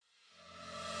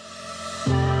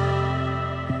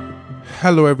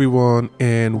Hello, everyone,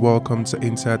 and welcome to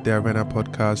Inside the Arena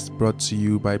podcast brought to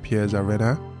you by Piers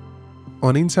Arena.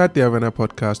 On Inside the Arena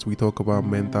podcast, we talk about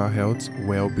mental health,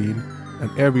 well being,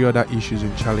 and every other issues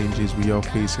and challenges we all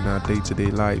face in our day to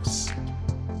day lives.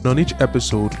 And on each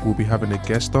episode, we'll be having a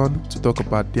guest on to talk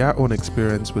about their own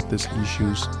experience with these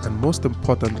issues and, most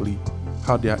importantly,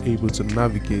 how they are able to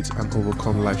navigate and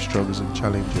overcome life struggles and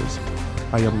challenges.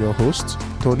 I am your host,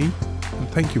 Tony, and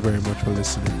thank you very much for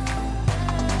listening.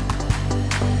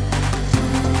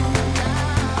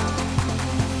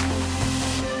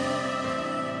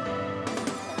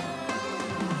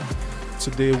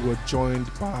 Today we're joined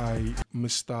by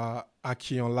Mr.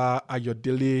 Akinola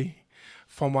Ayodele,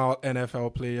 former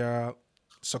NFL player,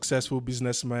 successful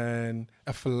businessman,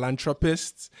 a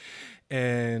philanthropist,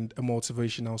 and a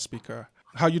motivational speaker.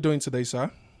 How are you doing today, sir?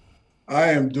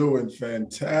 I am doing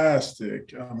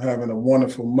fantastic. I'm having a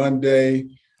wonderful Monday.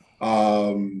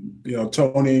 Tony,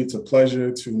 it's a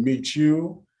pleasure to meet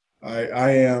you. I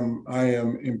am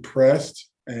impressed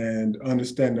and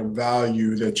understand the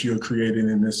value that you're creating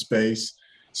in this space.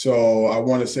 So I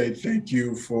want to say thank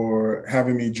you for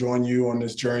having me join you on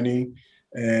this journey,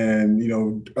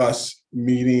 and us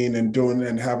meeting and doing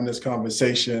and having this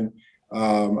conversation.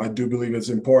 I do believe it's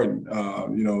important,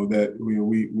 that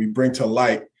we bring to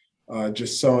light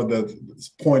just some of the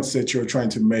points that you're trying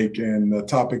to make and the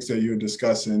topics that you're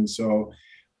discussing. So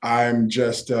I'm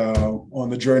just on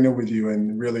the journey with you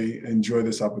and really enjoy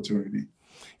this opportunity.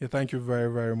 Yeah, thank you very,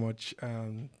 very much.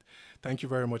 Thank you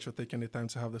very much for taking the time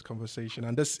to have this conversation.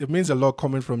 And it means a lot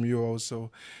coming from you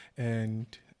also. And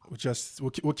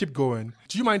we'll keep going.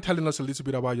 Do you mind telling us a little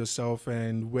bit about yourself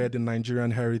and where the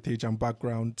Nigerian heritage and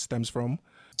background stems from?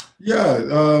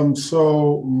 Yeah.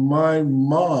 So my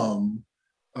mom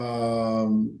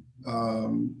grew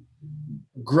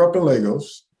up in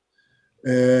Lagos,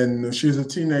 and she was a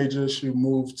teenager. She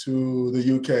moved to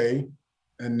the UK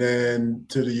and then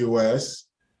to the US.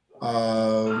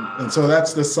 And so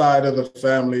that's the side of the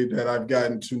family that I've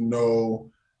gotten to know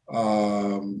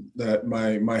that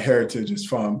my heritage is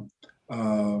from.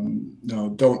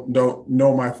 Don't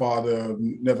know my father,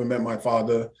 never met my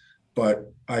father,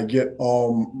 but I get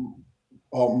all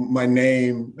my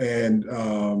name and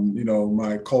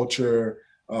my culture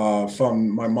from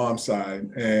my mom's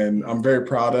side, and I'm very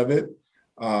proud of it.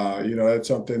 That's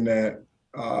something that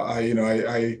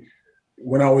I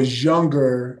when I was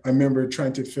younger, I remember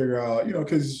trying to figure out,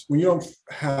 because when you don't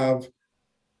have,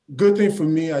 good thing for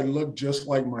me, I look just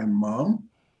like my mom,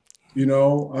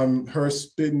 I'm her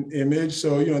spitting image.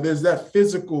 So, there's that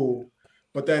physical,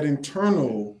 but that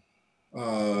internal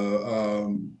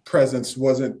presence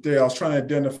wasn't there. I was trying to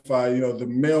identify, the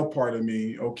male part of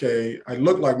me. Okay, I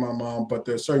look like my mom, but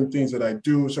there's certain things that I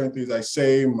do, certain things I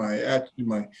say, my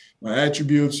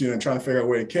attributes, trying to figure out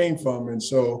where it came from. And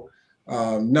so,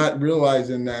 not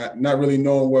realizing that, not really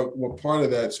knowing what part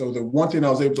of that. So the one thing I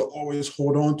was able to always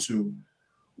hold on to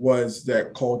was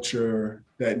that culture,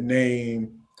 that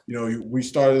name. We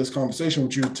started this conversation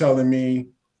with you telling me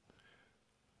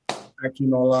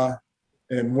Akinola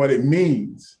and what it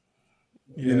means.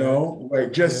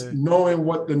 Knowing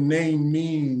what the name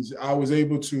means, I was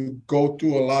able to go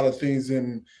through a lot of things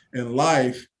in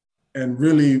life and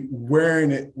really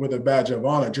wearing it with a badge of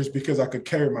honor just because I could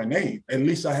carry my name. At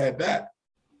least I had that.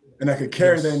 And I could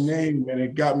carry that name, and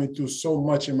it got me through so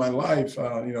much in my life,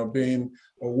 being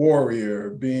a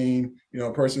warrior, being,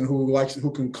 a person who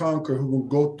can conquer, who can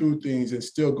go through things and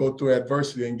still go through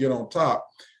adversity and get on top.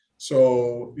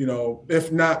 So, if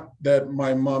not that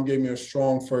my mom gave me a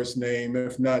strong first name,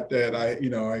 if not that I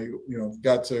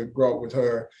got to grow up with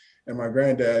her and my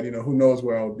granddad, who knows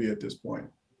where I would be at this point.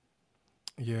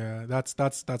 Yeah,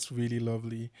 that's really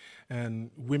lovely.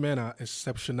 And women are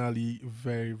exceptionally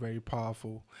very, very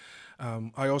powerful.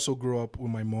 I also grew up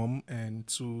with my mom and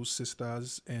two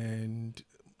sisters, and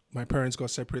my parents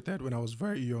got separated when I was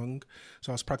very young.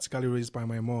 So I was practically raised by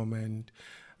my mom, and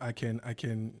I can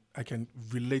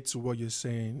relate to what you're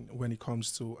saying when it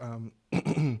comes to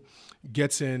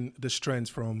getting the strength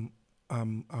from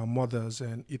our mothers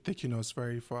and it taking us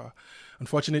very far.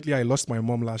 Unfortunately, I lost my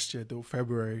mom last year, though,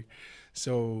 February.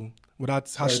 So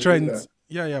without her strength,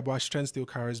 but her strength still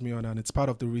carries me on, and it's part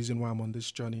of the reason why I'm on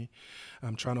this journey.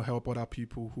 I'm trying to help other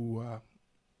people who are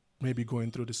maybe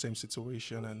going through the same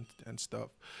situation and stuff.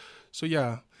 So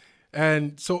yeah.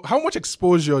 And so how much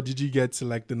exposure did you get to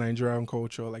like the Nigerian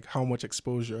culture? Like how much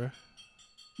exposure?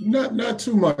 Not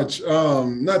too much.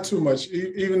 Not too much.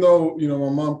 Even though, my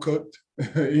mom cooked,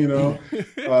 she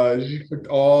cooked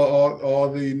all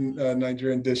the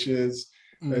Nigerian dishes.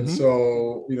 Mm-hmm. And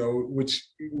so, which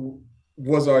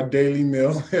was our daily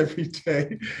meal every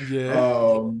day.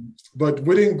 Yeah. But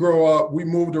we didn't grow up. We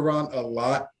moved around a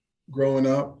lot growing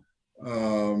up.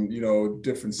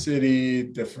 Different city,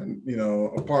 different,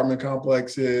 apartment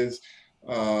complexes.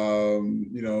 So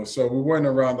we weren't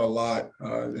around a lot. I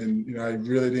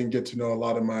really didn't get to know a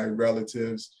lot of my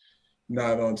relatives,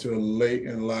 not until late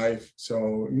in life.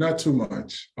 So not too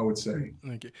much, I would say.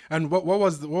 Okay. And what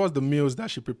was the meals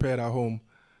that she prepared at home?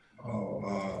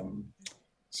 Oh,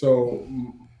 so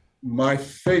my Okay.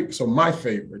 favorite, all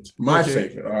Your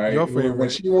right, when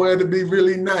favorite. she wanted to be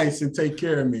really nice and take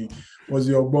care of me, was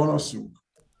the ogbono soup.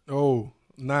 Oh,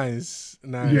 nice.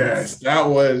 Nice. Yes, that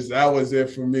was it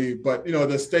for me. But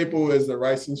the staple is the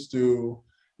rice and stew.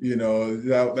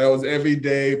 That was every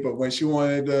day. But when she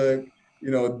wanted to,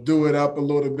 do it up a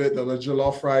little bit, the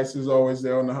jollof rice is always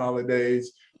there on the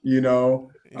holidays. You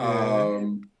know, Yeah.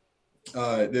 um,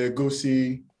 the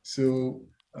goosey soup.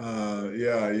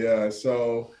 Yeah.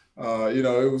 So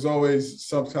it was always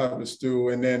some type of stew.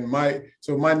 And then my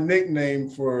nickname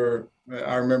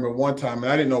I remember one time,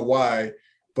 and I didn't know why,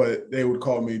 but they would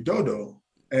call me Dodo.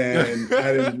 And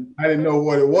I didn't know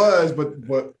what it was,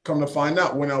 but come to find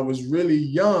out, when I was really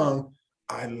young,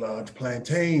 I loved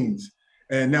plantains.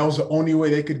 And that was the only way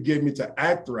they could get me to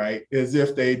act right, is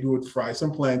if they would fry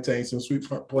some plantains, some sweet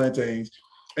plantains,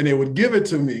 and they would give it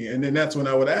to me. And then that's when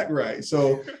I would act right.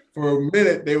 So for a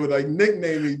minute, they would like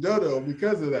nickname me Dodo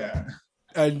because of that.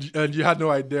 And you had no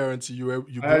idea until you I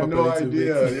grew had up a no little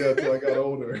bit. idea, yeah, until I got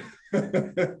older.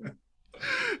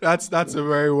 That's a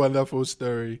very wonderful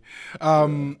story.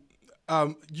 Yeah.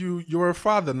 You're a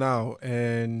father now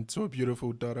and to a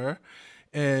beautiful daughter.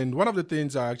 And one of the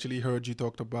things I actually heard you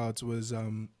talked about was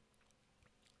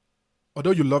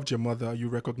although you loved your mother, you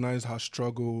recognized her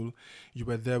struggle. You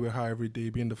were there with her every day,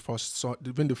 being the first son,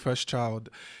 being the first child,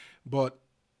 but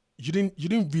you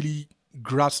didn't really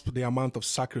grasp the amount of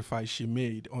sacrifice she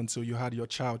made until you had your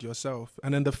child yourself.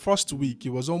 And in the first week, it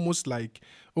was almost like,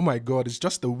 oh my God, it's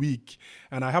just a week,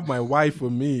 and I have my wife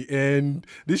with me, and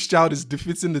this child is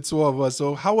defeating the two of us.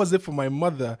 So how was it for my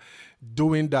mother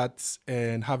doing that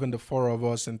and having the four of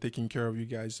us and taking care of you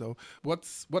guys? So what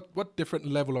different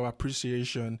level of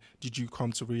appreciation did you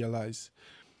come to realize?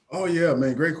 Oh yeah,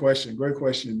 man, great question. Great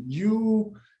question.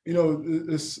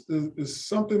 It's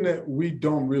something that we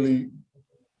don't really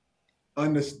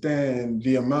understand,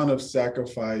 the amount of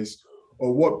sacrifice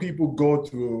or what people go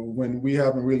through when we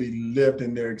haven't really lived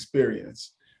in their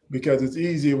experience. Because it's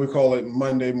easy, we call it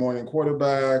Monday morning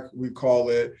quarterback, we call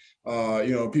it,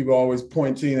 people always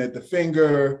pointing at the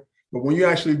finger. But when you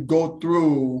actually go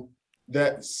through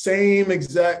that same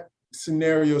exact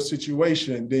scenario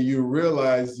situation, then you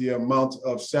realize the amount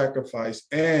of sacrifice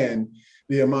and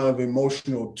the amount of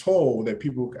emotional toll that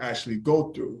people actually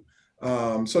go through.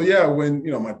 So yeah, when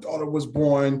my daughter was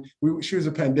born, she was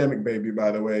a pandemic baby,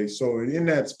 by the way. So in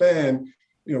that span,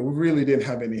 we really didn't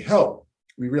have any help.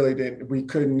 We really didn't. We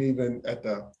couldn't even at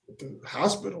the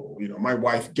hospital. My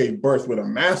wife gave birth with a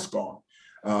mask on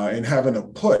and having a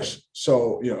push.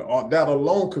 So that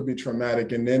alone could be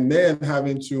traumatic. And then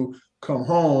having to come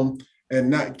home and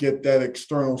not get that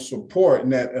external support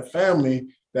and that a family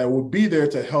that would be there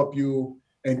to help you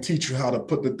and teach you how to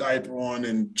put the diaper on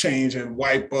and change and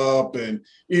wipe up and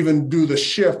even do the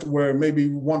shift where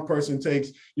maybe one person takes,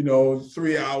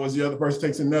 3 hours, the other person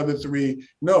takes another 3.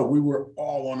 No, we were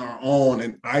all on our own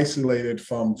and isolated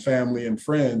from family and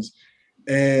friends.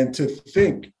 And to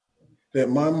think that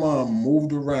my mom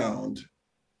moved around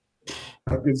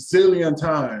a gazillion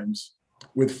times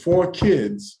with 4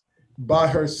 kids by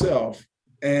herself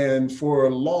and for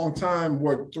a long time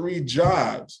worked 3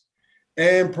 jobs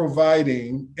and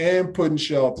providing and putting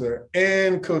shelter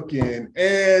and cooking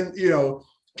and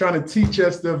trying to teach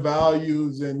us the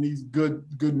values and these good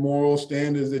moral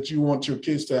standards that you want your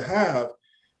kids to have.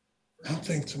 I'm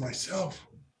thinking to myself,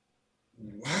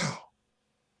 wow,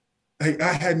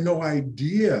 I had no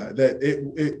idea that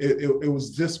it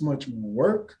was this much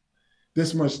work,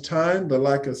 this much time, the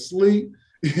lack of sleep,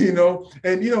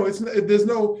 and you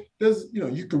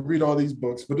can read all these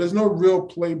books, but there's no real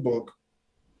playbook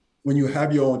when you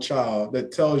have your own child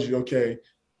that tells you, okay,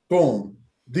 boom,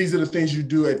 these are the things you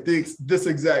do at this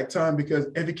exact time, because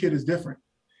every kid is different.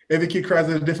 Every kid cries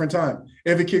at a different time.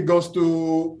 Every kid goes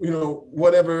through,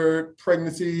 whatever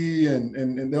pregnancy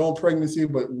and their own pregnancy,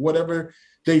 but whatever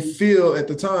they feel at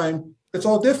the time, it's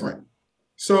all different.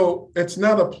 So it's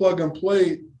not a plug and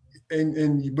play,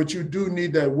 but you do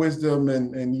need that wisdom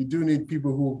and you do need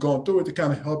people who have gone through it to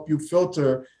kind of help you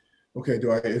filter. Okay,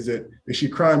 is she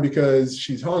crying because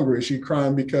she's hungry? Is she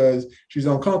crying because she's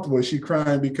uncomfortable? Is she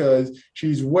crying because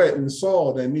she's wet and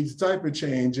salt and needs diaper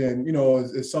change? And,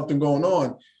 is something going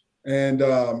on? And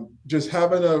just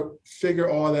having to figure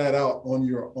all that out on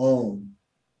your own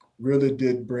really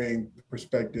did bring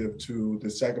perspective to the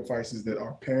sacrifices that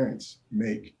our parents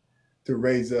make to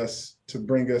raise us, to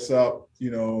bring us up,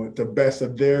 the best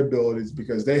of their abilities,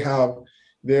 because they have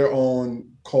their own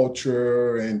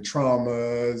culture and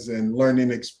traumas and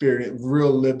learning experience,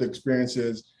 real lived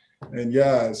experiences. And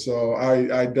yeah, so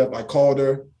I called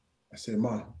her. I said,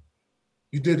 Mom,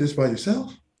 you did this by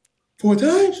yourself 4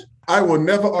 times? I will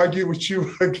never argue with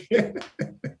you again.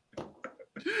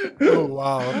 Oh,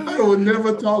 wow. I will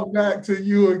never talk back to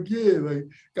you again. Like,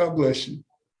 God bless you.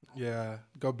 Yeah.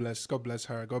 God bless. God bless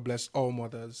her. God bless all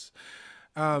mothers.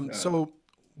 Yeah. So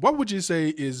what would you say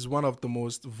is one of the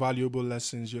most valuable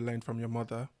lessons you learned from your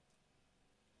mother?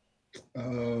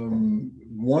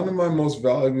 One of my most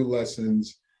valuable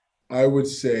lessons, I would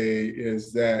say,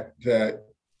 is that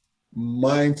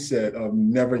mindset of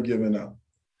never giving up.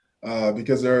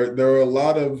 Because there are a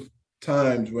lot of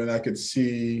times when I could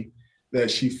see that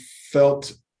she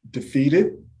felt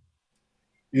defeated.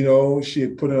 She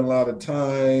had put in a lot of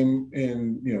time,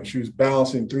 and she was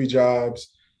balancing 3 jobs,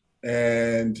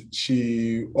 and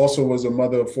she also was a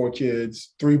mother of 4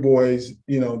 kids, 3 boys.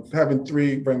 Having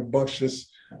 3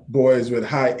 rambunctious boys with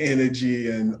high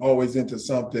energy and always into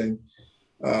something,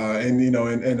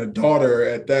 and a daughter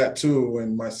at that too,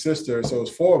 and my sister. So it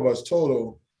was 4 of us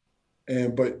total.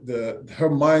 But her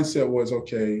mindset was,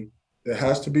 okay, there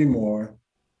has to be more,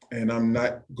 and I'm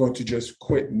not going to just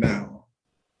quit now.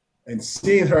 And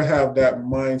seeing her have that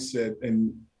mindset,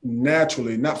 and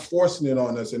naturally not forcing it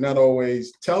on us and not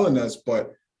always telling us,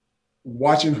 but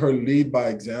watching her lead by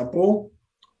example,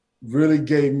 really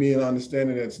gave me an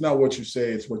understanding that it's not what you say,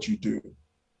 it's what you do.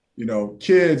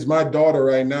 Kids, my daughter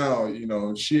right now,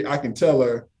 I can tell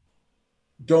her,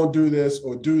 don't do this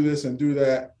or do this and do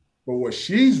that. But what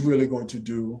she's really going to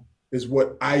do is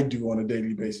what I do on a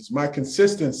daily basis. My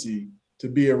consistency to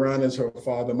be around as her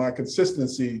father, my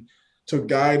consistency to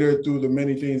guide her through the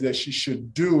many things that she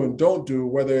should do and don't do,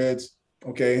 whether it's,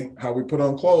 okay, how we put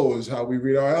on clothes, how we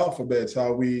read our alphabets,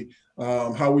 how we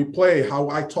play, how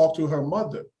I talk to her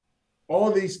mother.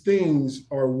 All these things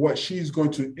are what she's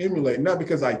going to emulate, not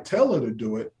because I tell her to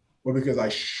do it, but because I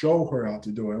show her how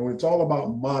to do it. And it's all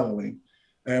about modeling.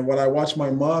 And what I watched my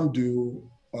mom do,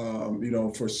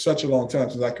 for such a long time,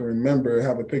 since I can remember,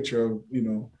 have a picture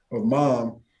of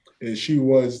mom, is she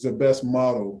was the best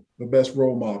model, the best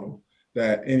role model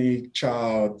that any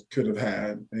child could have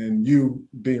had. And you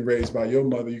being raised by your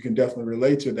mother, you can definitely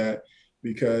relate to that,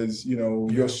 because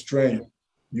your strength,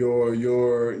 your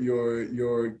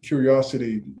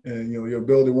curiosity, and your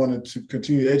ability wanting to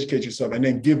continue to educate yourself and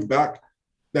then give back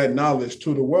that knowledge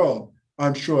to the world,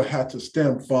 I'm sure had to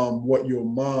stem from what your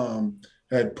mom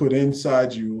had put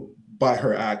inside you by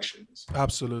her actions.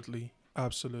 Absolutely.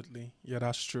 Absolutely. Yeah,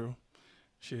 that's true.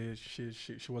 She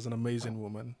was an amazing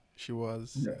woman. She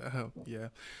was. Yeah. Yeah.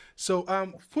 So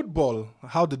football,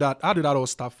 how did that all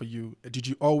start for you? Did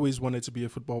you always wanted to be a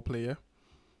football player?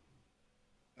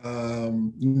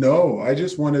 No, I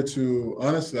just wanted to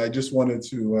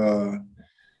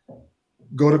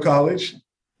go to college,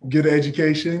 get an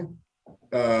education,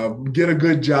 get a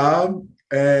good job,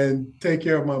 and take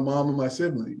care of my mom and my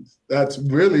siblings. That's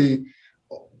really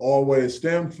all what it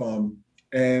stemmed from.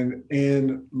 And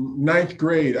in ninth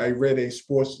grade, I read a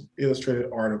Sports Illustrated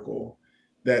article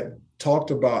that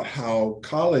talked about how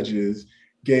colleges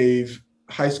gave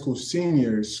high school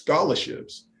seniors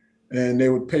scholarships, and they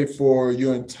would pay for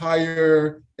your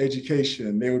entire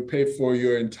education. They would pay for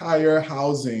your entire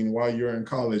housing while you're in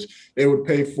college. They would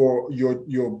pay for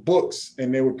your books,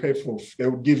 and they would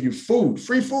give you food,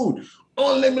 free food,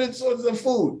 unlimited sources of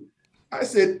food. I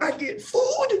said, I get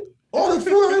food? All the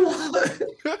food I want?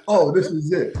 Oh, this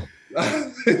is it.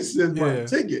 This is my Yeah.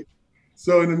 ticket.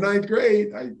 So in the ninth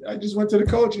grade, I just went to the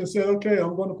coach and said, okay,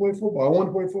 I'm going to play football. I want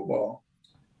to play football.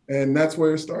 And that's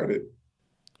where it started.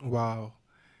 Wow.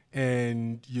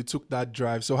 And you took that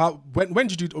drive. So when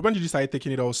did you start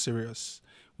taking it all serious?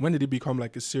 When did it become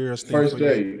like a serious thing for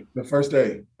you? The first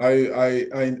day,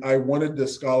 I wanted the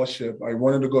scholarship. I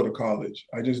wanted to go to college.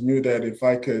 I just knew that if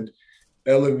I could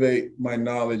elevate my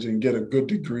knowledge and get a good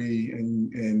degree,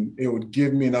 and it would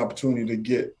give me an opportunity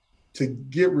to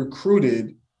get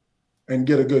recruited and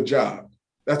get a good job.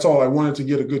 That's all I wanted, to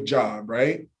get a good job,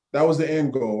 right? That was the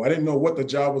end goal. I didn't know what the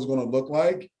job was going to look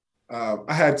like.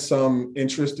 I had some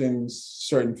interest in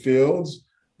certain fields,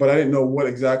 but I didn't know what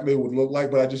exactly it would look like.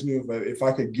 But I just knew if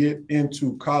I could get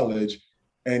into college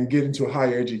and get into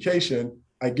higher education,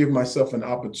 I give myself an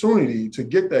opportunity to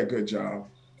get that good job.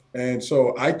 And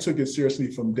so I took it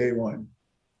seriously from day one.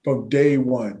 From day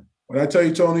one. When I tell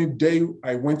you, Tony,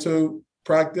 I went to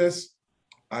practice,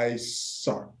 I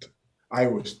sucked. I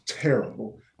was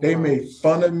terrible. They made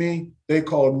fun of me. They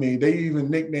called me, they even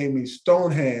nicknamed me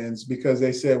Stone Hands because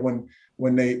they said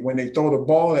when they throw the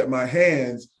ball at my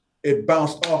hands, it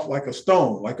bounced off like a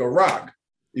stone, like a rock.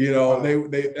 You know,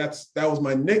 that was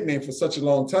my nickname for such a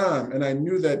long time. And I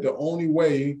knew that the only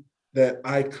way that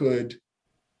I could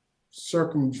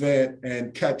circumvent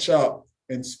and catch up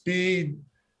and speed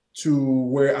to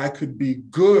where I could be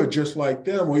good just like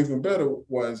them or even better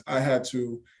was I had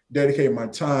to dedicate my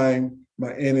time,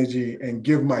 my energy, and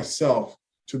give myself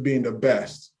to being the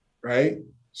best, right?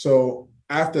 So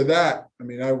after that, I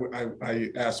mean, I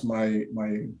asked my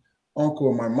uncle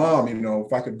and my mom, you know,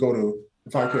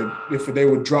 if they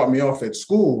would drop me off at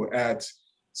school at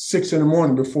 6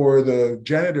 a.m. before the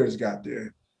janitors got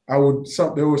there.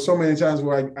 There were so many times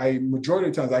where majority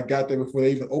of the times I got there before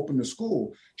they even opened the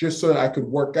school, just so that I could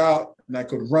work out and I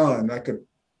could run, I could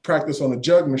practice on the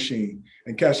jug machine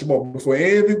and catch the ball before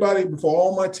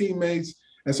all my teammates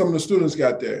and some of the students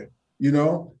got there, you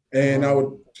know? And I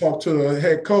would talk to the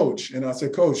head coach and I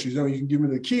said, Coach, you know, you can give me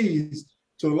the keys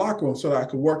to the locker room so that I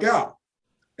could work out.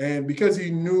 And because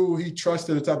he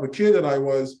trusted the type of kid that I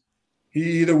was,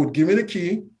 he either would give me the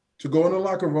key to go in the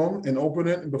locker room and open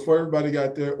it before everybody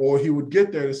got there, or he would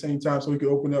get there at the same time so he could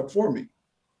open it up for me.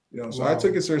 You know, so I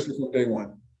took it seriously from day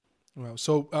one. Wow.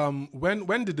 So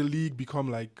when did the league become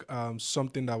like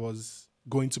something that was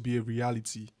going to be a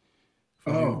reality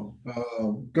for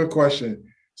you? Good question.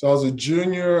 So I was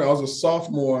a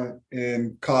sophomore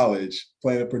in college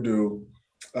playing at Purdue.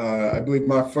 I believe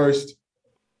my first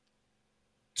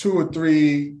 2 or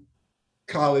 3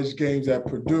 college games at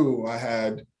Purdue, I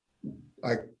had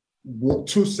like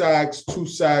 2 sacks,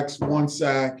 1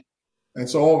 sack. And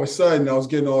so all of a sudden I was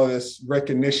getting all this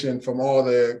recognition from all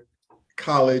the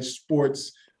college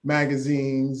sports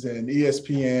magazines and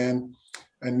ESPN.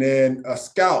 And then an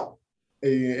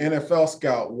NFL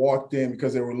scout walked in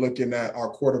because they were looking at our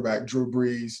quarterback, Drew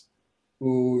Brees,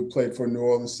 who played for New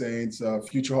Orleans Saints, a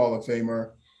future Hall of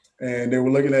Famer. And they were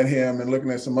looking at him and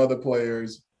looking at some other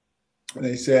players. And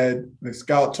they said, the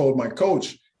scout told my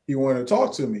coach he wanted to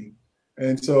talk to me.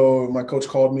 And so my coach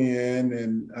called me in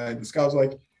and the scout was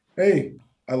like, hey,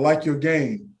 I like your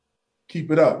game.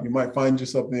 Keep it up. You might find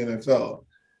yourself in the NFL.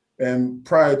 And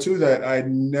prior to that, I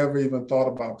never even thought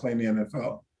about playing the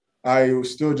NFL. I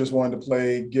still just wanted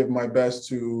to give my best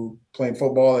to playing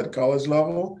football at college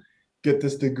level, get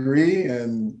this degree,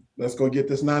 and let's go get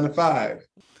this 9 to 5.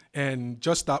 And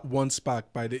just that one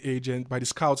spark by the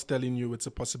scouts telling you it's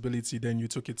a possibility, then you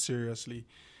took it seriously.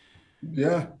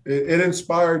 Yeah, it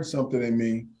inspired something in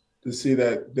me to see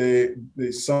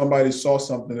that somebody saw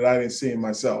something that I didn't see in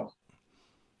myself.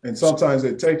 And sometimes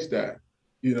it takes that,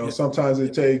 you know, sometimes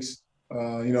it takes,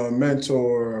 a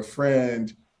mentor, a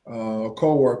friend, a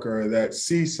coworker that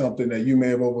sees something that you may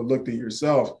have overlooked in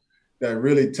yourself that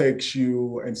really takes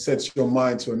you and sets your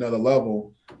mind to another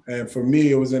level. And for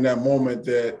me, it was in that moment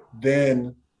that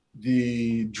then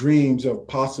the dreams of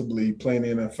possibly playing the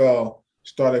NFL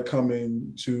started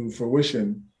coming to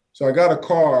fruition. So I got a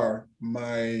car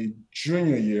my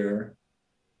junior year,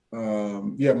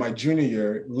 late my junior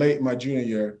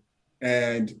year.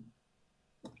 And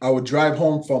I would drive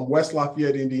home from West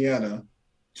Lafayette, Indiana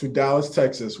to Dallas,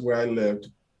 Texas, where I lived.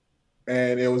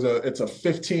 And it's a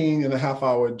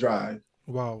 15-and-a-half-hour drive.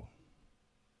 Wow.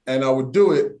 And I would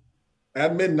do it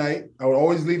at midnight. I would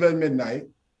always leave at midnight.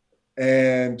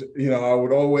 And, I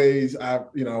would always do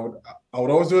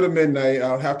it at midnight.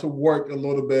 I would have to work a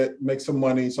little bit, make some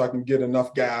money so I can get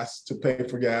enough gas to pay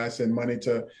for gas and money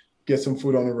to get some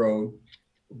food on the road.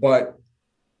 But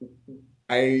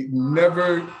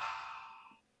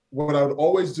what I would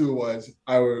always do was,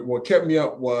 what kept me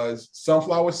up was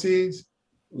sunflower seeds,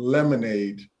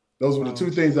 lemonade. Those were the 2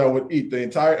 things I would eat.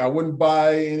 I wouldn't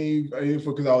buy any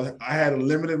because I had a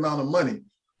limited amount of money.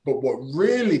 But what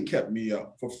really kept me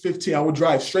up for 15, I would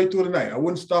drive straight through the night. I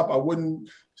wouldn't stop. I would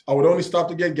only stop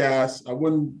to get gas. I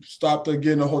wouldn't stop to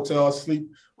get in a hotel, sleep,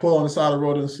 pull on the side of the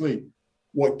road and sleep.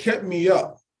 What kept me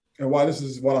up, and why this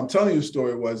is what I'm telling you the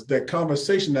story, was that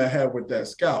conversation that I had with that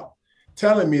scout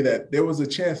telling me that there was a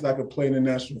chance that I could play in the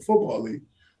National Football League.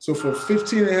 So for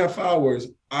 15-and-a-half hours,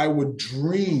 I would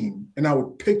dream and I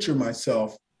would picture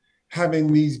myself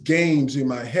having these games in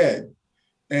my head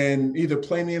and either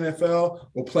playing the NFL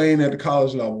or playing at the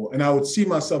college level. And I would see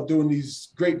myself doing these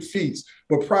great feats.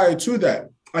 But prior to that,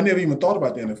 I never even thought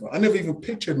about the NFL. I never even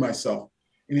pictured myself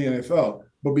in the NFL.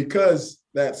 But because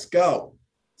that scout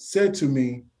said to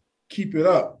me, keep it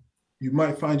up, you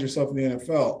might find yourself in the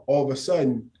NFL. All of a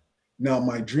sudden, now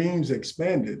my dreams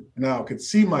expanded. Now I could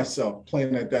see myself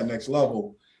playing at that next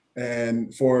level.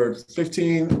 And for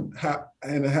 15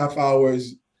 and a half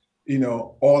hours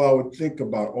all I would think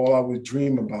about, all I would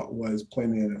dream about was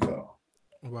playing the NFL.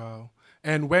 Wow.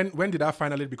 And when did that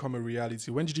finally become a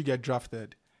reality? When did you get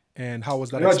drafted? And how was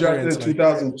that I got drafted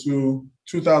experience in like?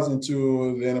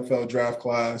 2002, the NFL draft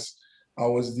class. I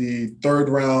was the third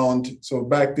round. So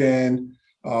back then,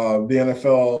 the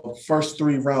NFL first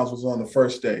 3 rounds was on the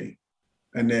first day.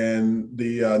 And then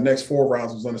the next 4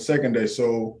 rounds was on the second day.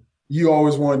 So you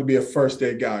always wanted to be a first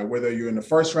day guy, whether you're in the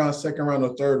first round, second round,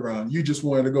 or third round. You just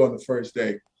wanted to go on the first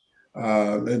day.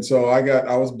 And so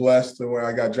I was blessed to where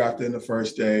I got drafted in the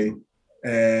first day,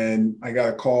 and I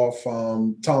got a call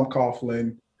from Tom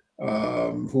Coughlin,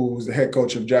 who's the head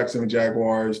coach of Jacksonville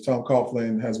Jaguars. Tom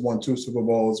Coughlin has won 2 Super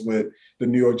Bowls with the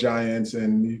New York Giants,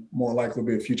 and he more likely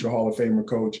be a future Hall of Famer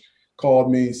coach. Called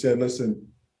me, said, "Listen,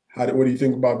 what do you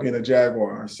think about being a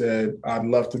Jaguar?" I said, "I'd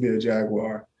love to be a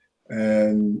Jaguar,"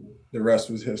 and the rest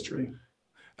was history.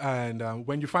 And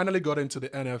when you finally got into the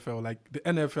NFL, like the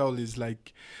NFL is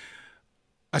like,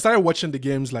 I started watching the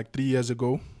games like 3 years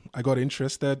ago. I got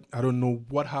interested. I don't know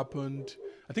what happened.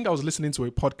 I think I was listening to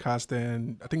a podcast,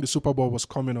 and I think the Super Bowl was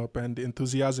coming up, and the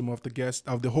enthusiasm of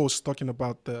the host talking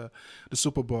about the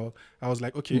Super Bowl. I was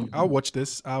like, okay, I'll watch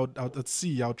this. I'll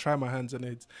see. I'll try my hands on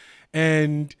it.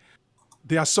 And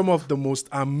they are some of the most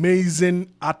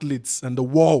amazing athletes in the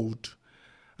world.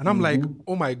 And I'm like,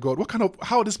 oh my God,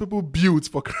 how are these people built,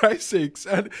 for Christ's sakes?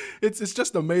 And it's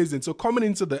just amazing. So coming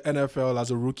into the NFL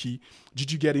as a rookie,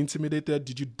 did you get intimidated?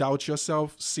 Did you doubt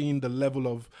yourself seeing the level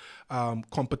of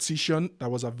competition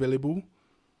that was available?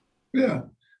 Yeah,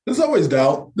 there's always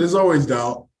doubt. There's always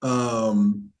doubt.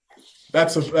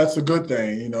 That's a good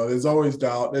thing. There's always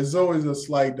doubt. There's always a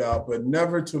slight doubt, but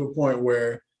never to the point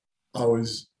where I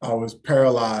was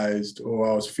paralyzed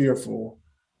or I was fearful,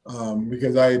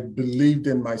 because I believed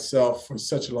in myself for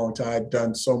such a long time. I'd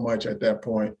done so much at that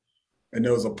point, and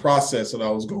there was a process that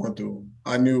I was going through.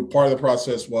 I knew part of the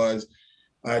process was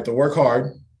I had to work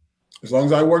hard. As long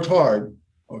as I worked hard,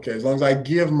 okay, as long as I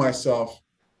give myself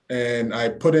and I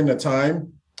put in the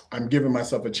time, I'm giving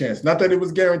myself a chance. Not that it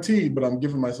was guaranteed, but I'm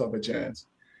giving myself a chance.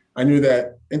 I knew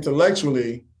that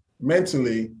intellectually,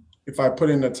 mentally, if I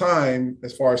put in the time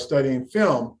as far as studying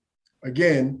film,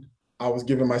 again, I was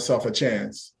giving myself a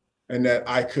chance, and that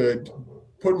I could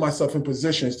put myself in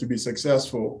positions to be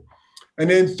successful. And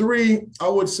then 3, I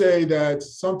would say that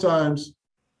sometimes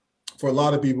for a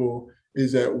lot of people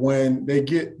is that when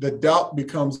the doubt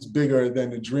becomes bigger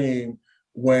than the dream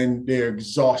when they're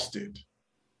exhausted,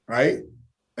 right?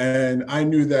 And I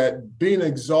knew that being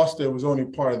exhausted was only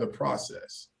part of the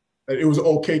process. It was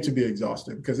okay to be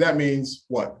exhausted, because that means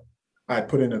what? I'd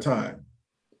put in the time.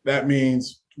 That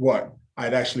means what?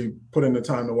 I'd actually put in the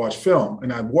time to watch film,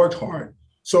 and I'd worked hard.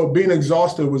 So being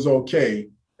exhausted was okay.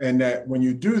 And that when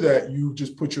you do that, you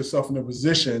just put yourself in a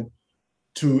position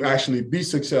to actually be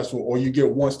successful, or you get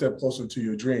one step closer to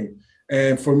your dream.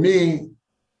 And for me,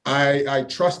 I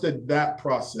trusted that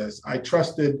process. I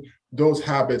trusted those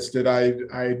habits that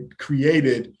I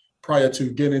created prior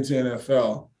to getting into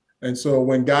NFL. And so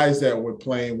when guys that were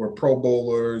playing were Pro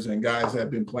Bowlers, and guys that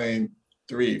have been playing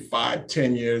 3, 5,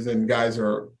 10 years, and guys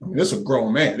this is a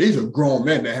grown man. These are grown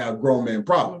men that have grown men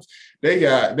problems. They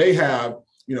have a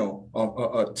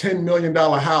 $10 million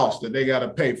house that they got to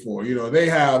pay for. They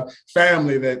have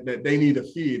family that they need to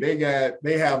feed. They have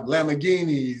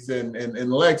Lamborghinis and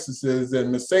Lexuses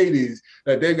and Mercedes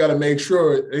that they got to make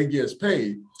sure it gets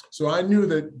paid. So I knew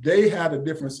that they had a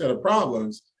different set of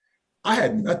problems. I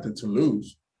had nothing to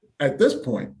lose. At this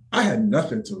point, I had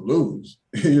nothing to lose,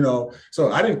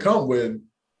 So I didn't come with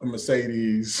a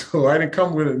Mercedes, or I didn't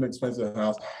come with an expensive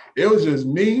house. It was just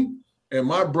me and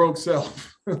my broke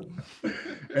self.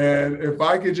 And if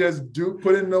I could just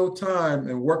put in no time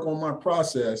and work on my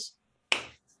process,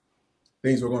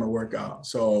 things were going to work out.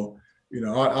 So,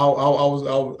 I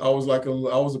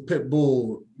was a pit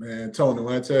bull, man, Tony.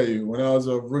 When I tell you, when I was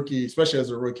a rookie, especially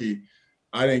as a rookie,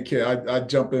 I didn't care. I'd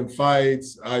jump in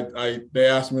fights. They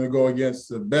asked me to go against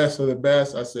the best of the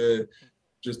best. I said,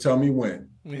 just tell me when.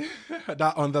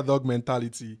 That underdog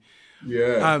mentality.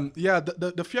 Yeah.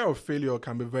 The fear of failure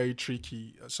can be very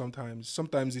tricky sometimes.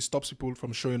 Sometimes it stops people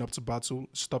from showing up to battle,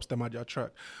 stops them at their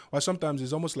track. Or sometimes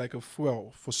it's almost like a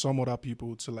fuel for some other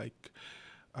people to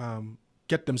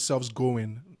get themselves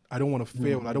going. I don't want to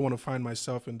fail. Mm-hmm. I don't want to find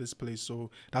myself in this place.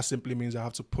 So that simply means I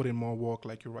have to put in more work,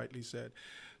 like you rightly said.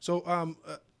 So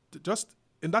just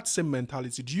in that same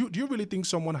mentality, do you really think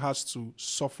someone has to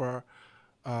suffer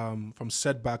from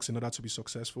setbacks in order to be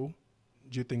successful?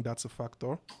 Do you think that's a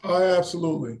factor?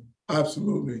 Absolutely.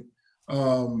 Absolutely.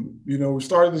 We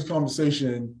started this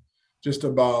conversation just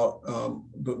about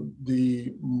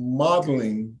the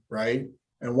modeling, right,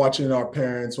 and watching our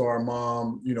parents or our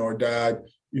mom, or dad,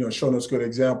 showing us good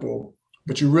example.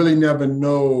 But you really never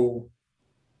know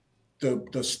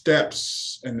the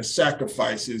steps and the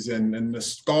sacrifices and the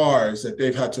scars that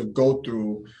they've had to go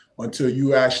through until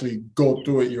you actually go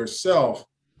through it yourself.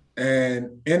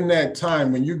 And in that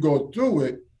time, when you go through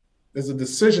it, there's a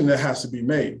decision that has to be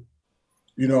made.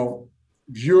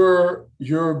 You're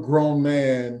a grown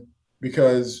man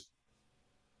because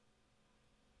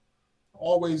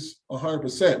always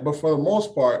 100%, but for the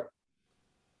most part,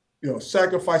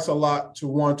 sacrifice a lot to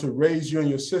want to raise you and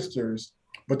your sisters,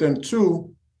 but then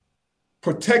two,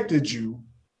 protected you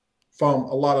from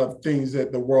a lot of things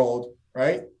that the world,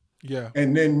 right? Yeah.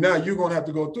 And then now you're going to have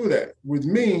to go through that. With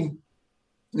me,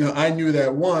 I knew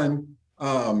that one,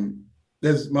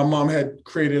 my mom had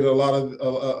created a lot of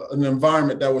an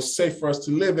environment that was safe for us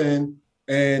to live in,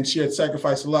 and she had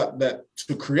sacrificed a lot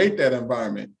to create that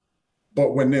environment.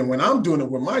 But when I'm doing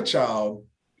it with my child,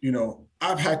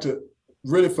 I've had to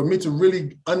really, for me to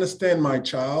really understand my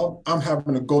child, I'm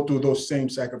having to go through those same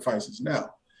sacrifices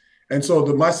now. And so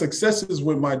my successes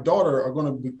with my daughter are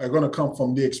going to come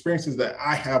from the experiences that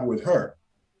I have with her.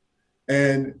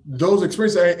 And those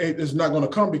experiences is not going to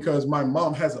come because my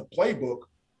mom has a playbook,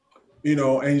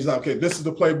 and he's like, okay, this is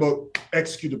the playbook,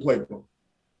 execute the playbook.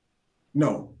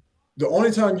 No, the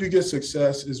only time you get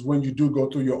success is when you do go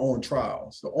through your own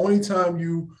trials. The only time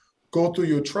you go through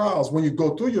your trials, when you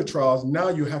go through your trials, now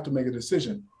you have to make a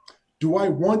decision. Do I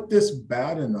want this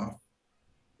bad enough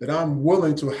that I'm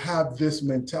willing to have this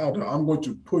mentality? I'm going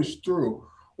to push through.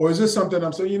 Or is this something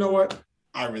I'm saying, you know what?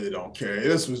 I really don't care.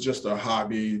 This was just a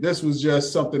hobby. This was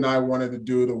just something I wanted to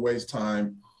do to waste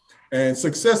time. And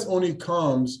success only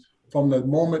comes from the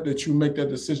moment that you make that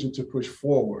decision to push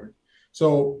forward.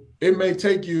 So it may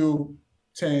take you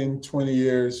 10, 20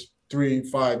 years, 3,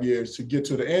 5 years to get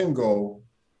to the end goal,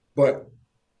 but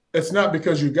it's not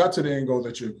because you got to the end goal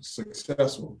that you're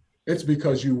successful. It's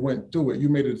because you went through it. You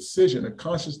made a decision, a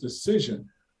conscious decision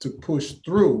to push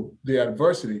through the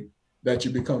adversity that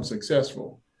you become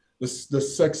successful. The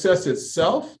success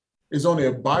itself is only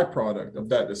a byproduct of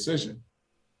that decision.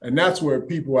 And that's where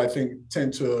people, I think,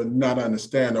 tend to not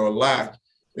understand or lack,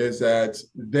 is that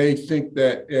they think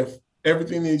that if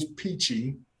everything is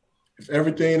peachy, if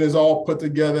everything is all put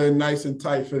together nice and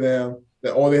tight for them,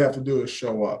 that all they have to do is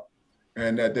show up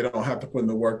and that they don't have to put in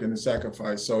the work and the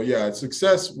sacrifice. So yeah,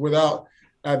 success without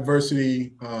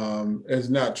adversity is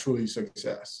not truly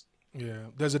success. Yeah,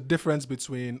 there's a difference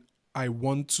between I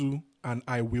want to and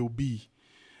I will be.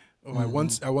 Oh, I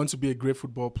want to be a great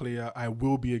football player. I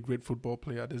will be a great football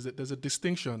player. There's a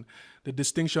distinction. The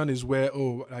distinction is where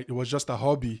it was just a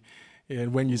hobby,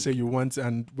 and when you say you want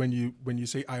and when you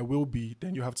say I will be,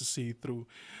 then you have to see it through.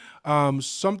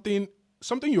 Something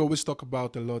you always talk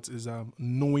about a lot is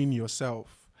knowing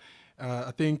yourself.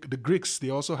 I think the Greeks, they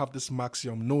also have this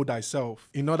maxim, know thyself,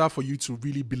 in order for you to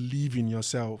really believe in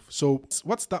yourself. So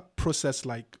what's that process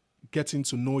like? Getting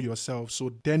to know yourself,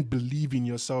 so then believe in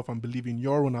yourself and believe in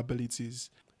your own abilities.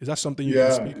 Is that something you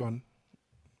can speak on?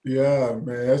 Yeah,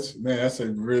 man, that's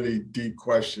a really deep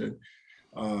question.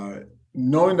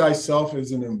 Knowing thyself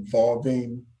is it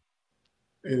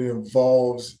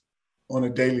involves on a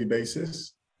daily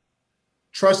basis.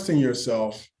 Trusting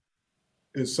yourself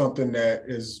is something that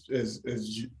is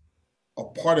a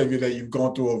part of you that you've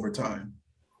gone through over time.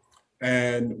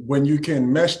 And when you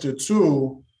can mesh the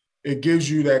two, it gives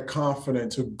you that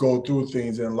confidence to go through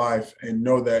things in life and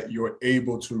know that you're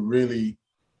able to really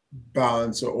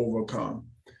balance or overcome.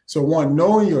 So one,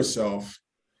 knowing yourself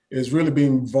is really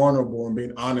being vulnerable and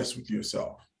being honest with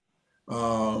yourself.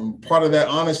 Part of that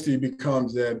honesty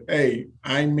becomes that, hey,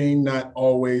 I may not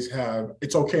always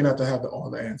it's okay not to have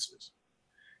all the answers.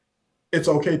 It's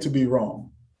okay to be wrong.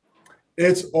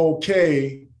 It's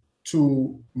okay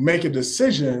to make a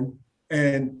decision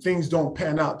and things don't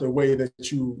pan out the way that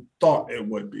you thought it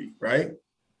would be, right?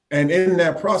 And in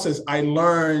that process, I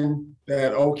learned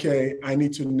that, okay, I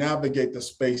need to navigate the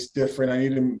space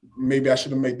different. Maybe I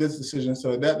should have made this decision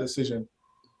instead of that decision.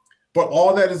 But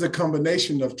all that is a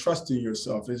combination of trusting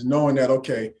yourself, is knowing that,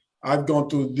 okay, I've gone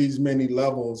through these many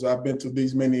levels, I've been through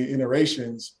these many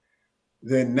iterations,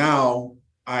 then now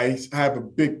I have a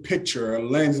big picture, a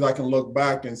lens that I can look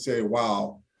back and say,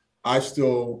 wow, I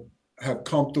still have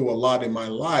come through a lot in my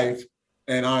life,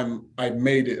 and I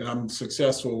made it, and I'm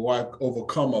successful. I've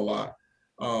overcome a lot.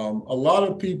 A lot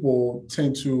of people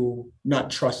tend to not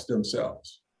trust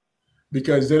themselves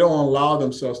because they don't allow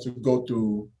themselves to go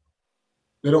through.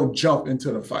 They don't jump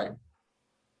into the fight,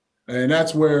 and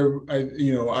that's where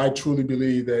I truly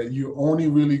believe that you only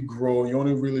really grow, you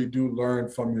only really do learn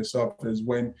from yourself is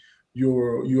when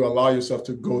you allow yourself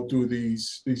to go through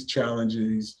these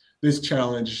challenges, this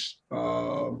challenge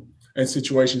and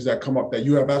situations that come up that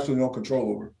you have absolutely no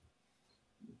control over.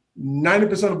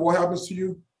 90% of what happens to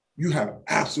you, you have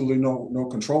absolutely no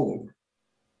control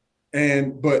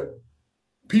over. But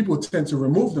people tend to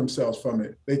remove themselves from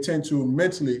it. They tend to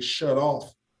mentally shut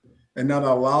off and not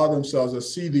allow themselves to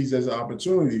see these as an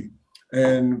opportunity.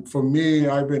 And for me,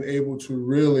 I've been able to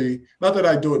really, not that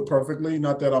I do it perfectly,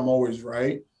 not that I'm always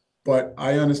right, but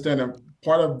I understand that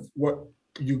part of what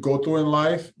you go through in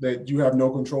life that you have no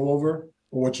control over,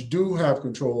 but what you do have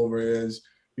control over is,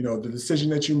 the decision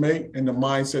that you make and the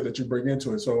mindset that you bring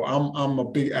into it. So I'm a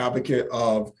big advocate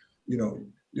of,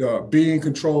 being in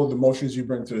control of the emotions you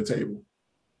bring to the table.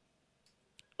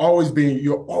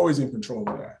 You're always in control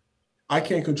of that. I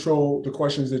can't control the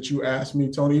questions that you ask me,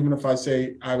 Tony, even if I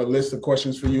say I have a list of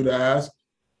questions for you to ask.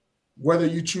 Whether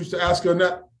you choose to ask or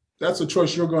not, that's a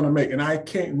choice you're going to make. And I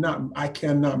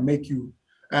cannot make you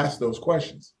ask those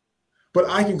questions. But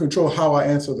I can control how I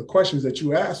answer the questions that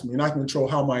you ask me. And I can control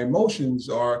how my emotions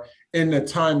are in the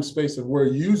time space that we're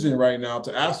using right now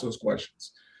to ask those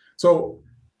questions. So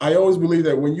I always believe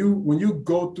that when you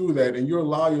go through that and you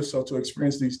allow yourself to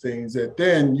experience these things, that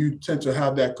then you tend to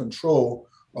have that control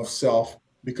of self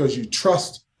because you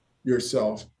trust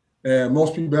yourself. And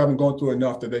most people haven't gone through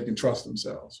enough that they can trust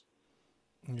themselves.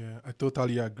 Yeah, I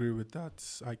totally agree with that.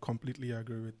 I completely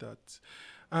agree with that.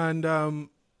 And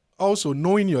also,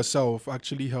 knowing yourself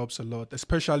actually helps a lot,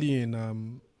 especially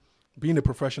in being a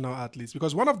professional athlete.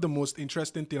 Because one of the most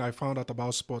interesting things I found out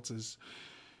about sports is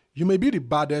you may be the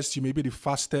baddest, you may be the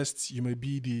fastest, you may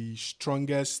be the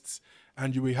strongest,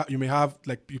 and you may have,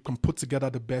 like, you can put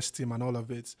together the best team and all of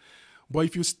it. But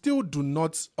if you still do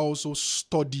not also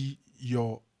study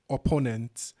your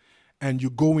opponent and you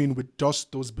go in with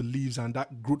just those beliefs and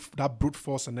that brute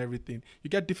force and everything, you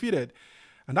get defeated.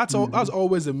 And that's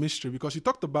always a mystery, because you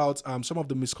talked about some of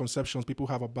the misconceptions people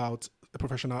have about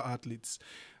professional athletes,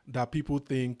 that people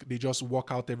think they just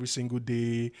work out every single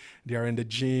day, they are in the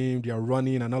gym, they are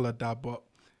running and all of that. But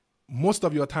most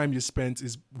of your time you spent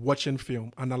is watching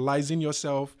film, analyzing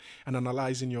yourself and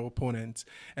analyzing your opponent.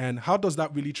 And how does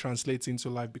that really translate into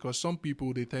life? Because some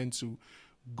people, they tend to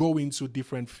go into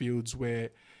different fields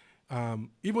where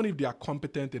even if they are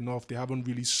competent enough, they haven't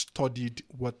really studied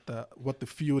what the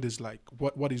field is like,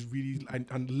 what is really,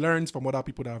 and learns from other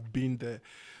people that have been there.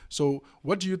 So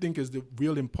what do you think is the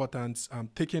real importance,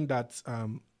 taking that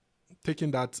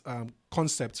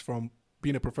concept from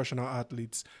being a professional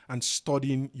athlete and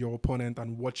studying your opponent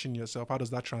and watching yourself? How does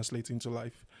that translate into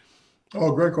life?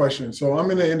 Oh, great question. So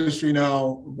I'm in the industry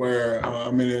now where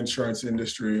I'm in the insurance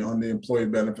industry on the employee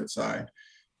benefit side.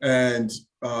 And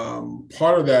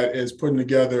part of that is putting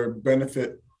together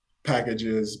benefit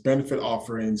packages, benefit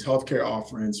offerings, healthcare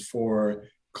offerings for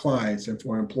clients and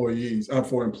for employees,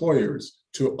 for employers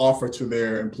to offer to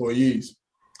their employees.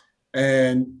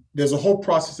 And there's a whole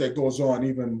process that goes on,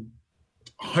 even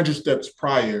 100 steps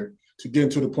prior to getting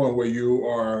to the point where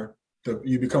you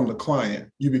become the client,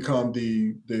 you become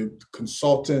the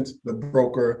consultant, the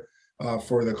broker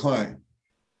for the client.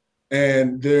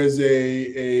 And there's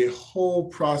a whole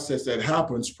process that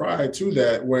happens prior to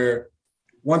that, where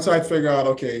once I figure out,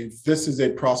 okay, this is a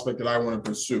prospect that I want to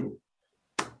pursue,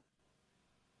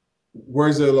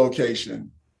 where's their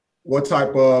location? What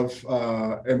type of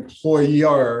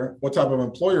employer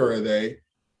are they?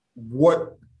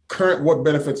 What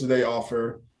benefits do they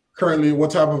offer? Currently,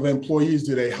 what type of employees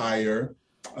do they hire?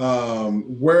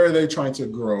 Where are they trying to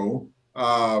grow?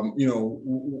 How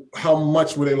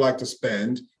much would they like to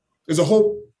spend? There's a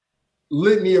whole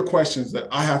litany of questions that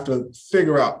I have to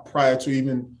figure out prior to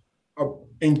even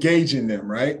engaging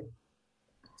them, right?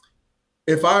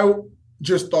 If I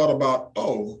just thought about,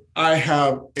 I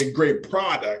have a great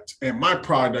product, and my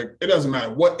product, it doesn't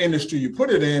matter what industry you put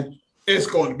it in, it's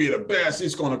going to be the best.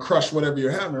 It's going to crush whatever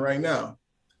you're having right now.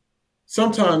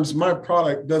 Sometimes my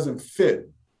product doesn't fit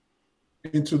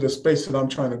into the space that I'm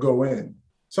trying to go in.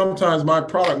 Sometimes my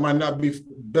product might not be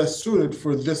best suited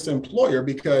for this employer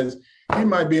because he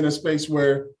might be in a space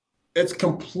where it's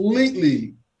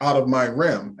completely out of my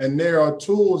realm. And there are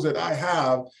tools that I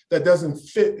have that doesn't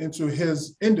fit into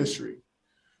his industry.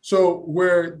 So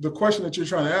where the question that you're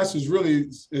trying to ask is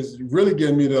really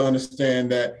getting me to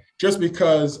understand that just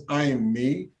because I am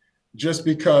me, just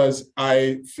because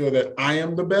I feel that I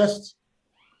am the best,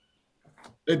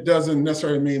 it doesn't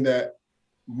necessarily mean that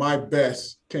my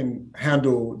best can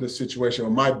handle the situation, or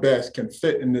my best can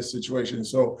fit in this situation.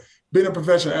 So being a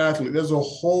professional athlete, there's a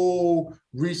whole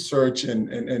research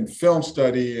and film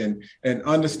study and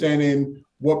understanding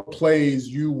what plays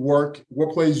you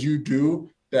do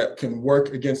that can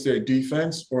work against their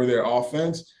defense or their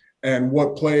offense, and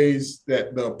what plays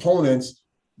that the opponents,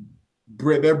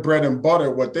 their bread and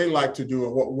butter, what they like to do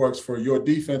and what works for your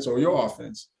defense or your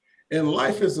offense. And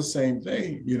life is the same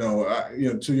thing,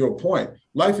 to your point,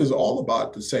 life is all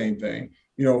about the same thing.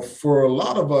 For a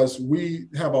lot of us, we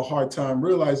have a hard time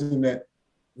realizing that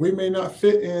we may not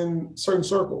fit in certain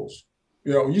circles.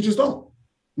 You just don't.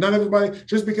 Not everybody,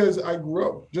 just because I grew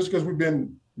up, just because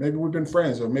maybe we've been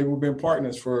friends or maybe we've been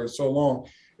partners for so long.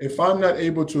 If I'm not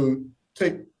able to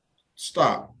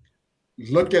stop,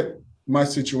 look at my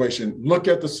situation, look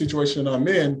at the situation I'm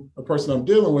in, the person I'm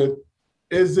dealing with,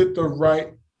 is it the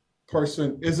right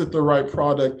person? Is it the right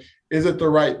product? Is it the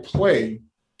right play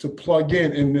to plug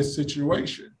in this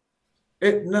situation?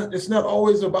 It's not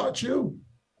always about you.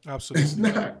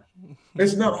 Absolutely.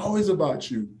 It's not always about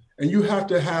you. And you have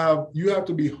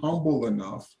to be humble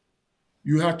enough.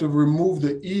 You have to remove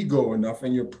the ego enough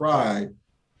and your pride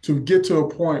to get to a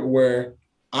point where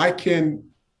I can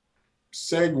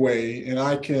segue and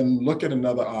I can look at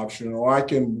another option, or I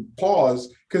can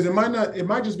pause, because it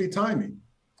might just be timing,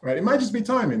 right? It might just be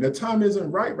timing. The time isn't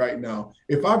right now.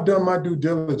 If I've done my due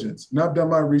diligence and I've done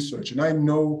my research and I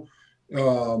know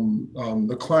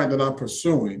the client that I'm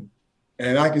pursuing,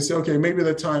 and I can say, okay, maybe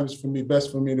the time is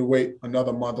best for me to wait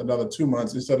another month, another 2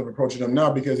 months, instead of approaching them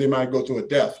now, because they might go through a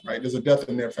death, right? There's a death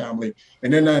in their family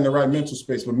and they're not in the right mental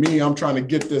space. But me, I'm trying to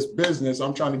get this business.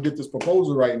 I'm trying to get this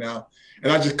proposal right now.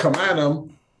 And I just come at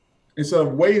them instead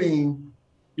of waiting.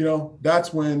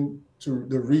 That's when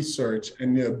the research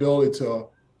and the ability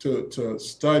to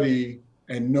study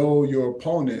and know your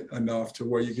opponent enough to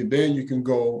where you can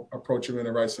go approach them in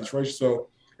the right situation. So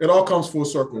it all comes full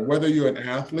circle, whether you're an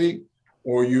athlete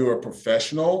or you're a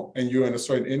professional and you're in a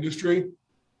certain industry.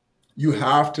 You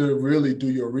have to really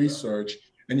do your research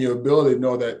and your ability to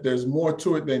know that there's more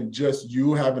to it than just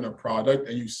you having a product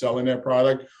and you selling that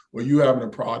product, or you having a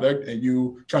product and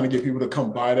you trying to get people to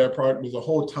come buy that product. There's a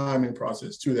whole timing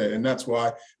process to that. And that's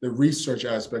why the research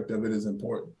aspect of it is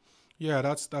important. Yeah,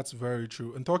 that's very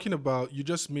true. And talking about, you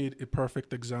just made a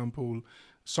perfect example,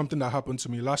 something that happened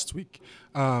to me last week.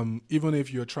 Even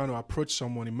if you're trying to approach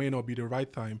someone, it may not be the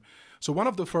right time. So one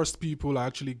of the first people I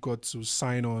actually got to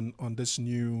sign on this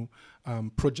new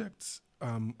project,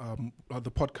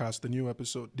 the podcast, the new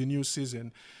episode, the new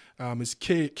season, is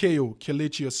Kelechi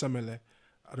Osemele.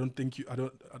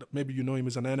 Maybe you know him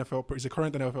as an he's a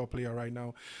current NFL player right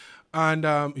now.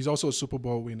 And he's also a Super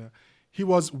Bowl winner. He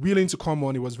was willing to come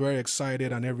on. He was very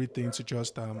excited and everything to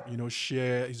just,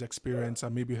 share his experience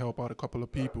and maybe help out a couple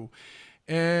of people.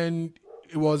 And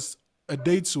it was a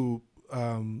day to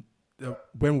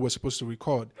when we were supposed to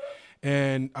record.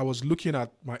 And I was looking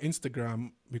at my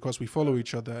Instagram because we follow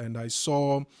each other, and I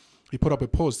saw he put up a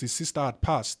post. His sister had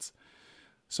passed.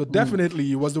 So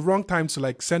definitely it was the wrong time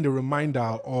to send a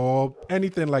reminder or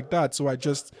anything like that. So I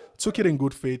just took it in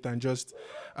good faith and just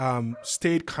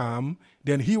stayed calm.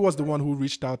 Then he was the one who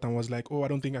reached out and was like, oh, I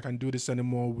don't think I can do this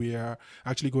anymore. We're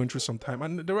actually going through some time.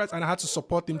 And the rest, and I had to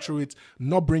support him through it,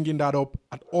 not bringing that up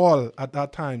at all at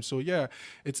that time. So yeah,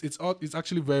 it's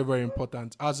actually very, very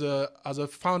important. As a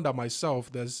founder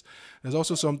myself, there's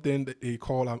also something that they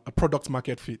call a product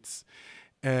market fit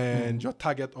and your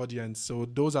target audience. So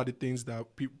those are the things that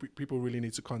people really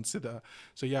need to consider.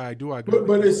 So yeah, I do agree.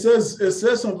 But it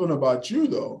says something about you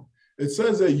though. It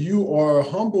says that you are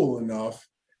humble enough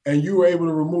and you were able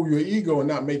to remove your ego and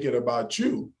not make it about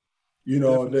you.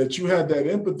 Definitely. That you had that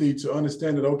empathy to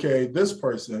understand that, okay, this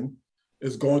person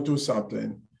is going through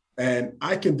something and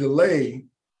I can delay,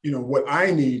 what I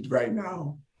need right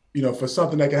now, for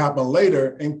something that can happen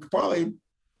later, and probably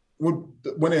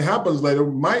when it happens later,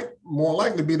 might more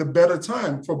likely be the better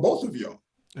time for both of you.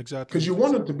 Exactly. Because you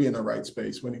want it to be in the right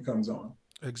space when it comes on.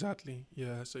 Exactly.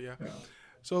 Yeah. So, yeah.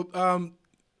 So,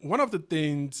 one of the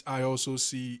things I also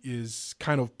see is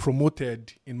kind of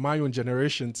promoted in my own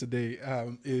generation today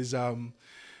is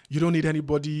you don't need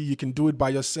anybody. You can do it by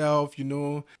yourself.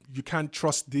 You can't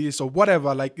trust this or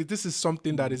whatever. This is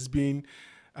something that is being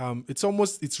it's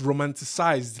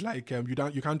romanticized,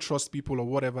 you can't trust people or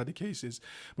whatever the case is.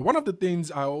 But one of the things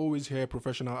I always hear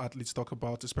professional athletes talk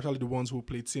about, especially the ones who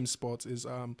play team sports, is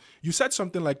you said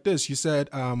something like this. You said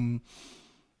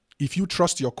if you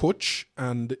trust your coach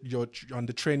and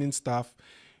the training staff,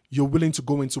 you're willing to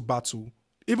go into battle,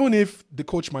 even if the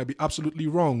coach might be absolutely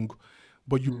wrong.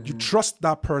 But you trust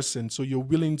that person, so you're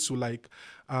willing to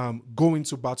go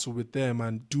into battle with them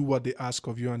and do what they ask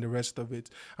of you and the rest of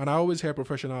it. And I always hear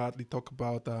professional athletes talk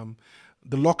about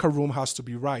the locker room has to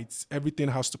be right. Everything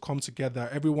has to come together.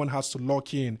 Everyone has to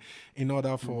lock in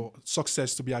order for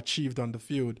success to be achieved on the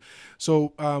field.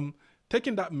 So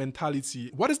taking that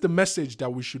mentality, what is the message that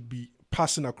we should be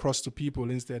passing across to people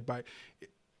instead? By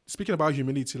speaking about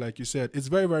humility, like you said, it's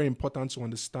very, very important to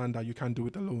understand that you can't do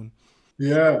it alone.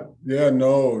 Yeah,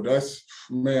 no,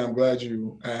 man, I'm glad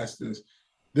you asked this.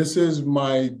 This is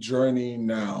my journey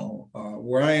now.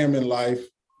 Where I am in life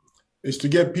is to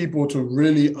get people to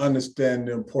really understand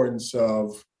the importance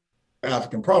of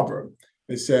African proverb.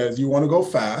 It says, you want to go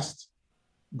fast,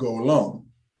 go alone.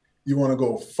 You want to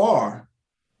go far,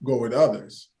 go with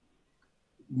others.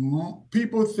 Some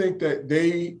people think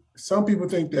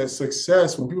that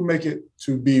success, when people make it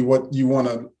to be what you want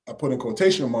to put in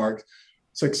quotation marks,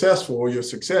 successful, or your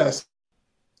success,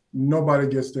 nobody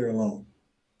gets there alone.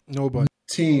 Nobody.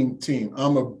 Team.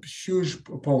 I'm a huge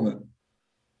proponent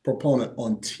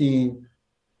on team.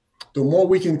 The more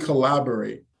we can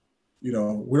collaborate, we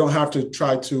don't have to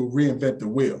try to reinvent the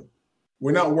wheel.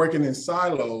 We're not working in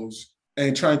silos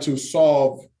and trying to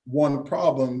solve one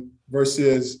problem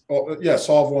versus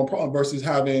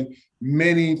having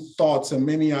many thoughts and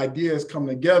many ideas come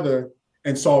together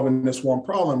and solving this one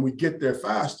problem. We get there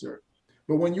faster.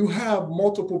 But when you have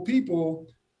multiple people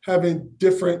having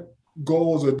different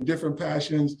goals or different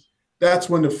passions, that's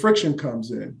when the friction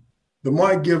comes in. The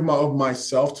more I give of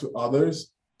myself to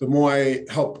others, the more I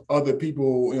help other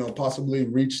people, possibly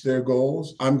reach their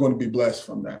goals, I'm going to be blessed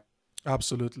from that.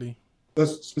 Absolutely.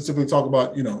 Let's specifically talk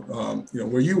about,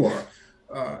 where you are.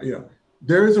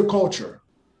 There is a culture,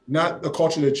 not the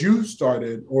culture that you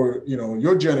started or,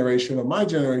 your generation or my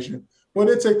generation, but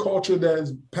it's a culture that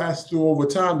has passed through over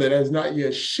time that has not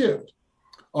yet shifted,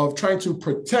 of trying to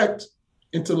protect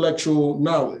intellectual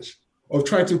knowledge, of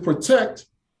trying to protect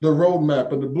the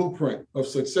roadmap and the blueprint of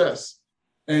success.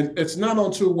 And it's not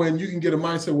until when you can get a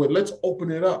mindset where let's open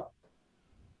it up,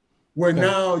 where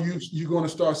now you're going to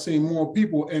start seeing more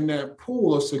people in that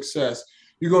pool of success.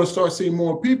 You're going to start seeing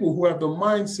more people who have the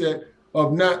mindset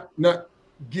of not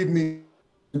give me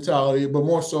mentality, but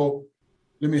more so,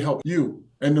 let me help you.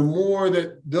 And the more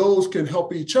that those can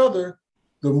help each other,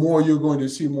 the more you're going to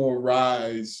see more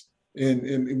rise in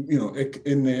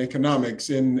the economics,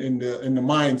 in the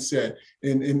mindset,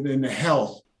 in the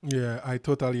health. Yeah, I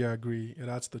totally agree. Yeah,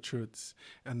 that's the truth.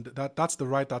 And that's the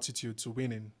right attitude to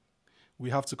winning. We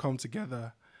have to come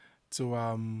together to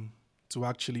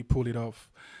actually pull it off.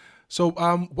 So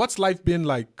what's life been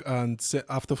like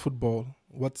after football?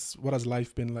 What has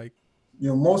life been like?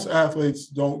 Most NFL players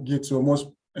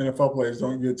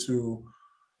don't get to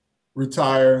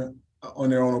retire on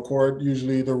their own accord.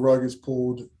 Usually the rug is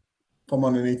pulled from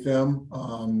underneath them.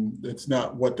 It's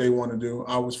not what they want to do.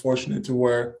 I was fortunate to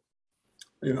where,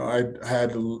 I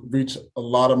had to reach a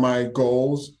lot of my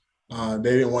goals.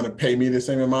 They didn't want to pay me the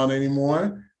same amount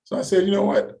anymore. So I said, you know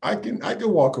what, I can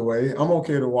walk away. I'm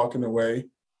okay to walking away.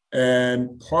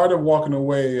 And part of walking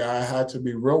away, I had to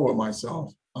be real with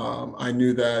myself. I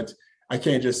knew that I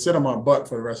can't just sit on my butt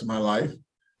for the rest of my life.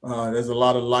 There's a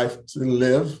lot of life to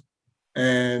live.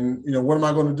 And, what am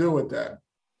I going to do with that?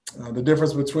 The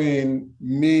difference between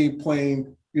me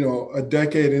playing, a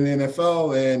decade in the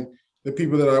NFL and the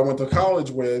people that I went to college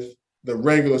with, the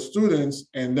regular students,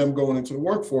 and them going into the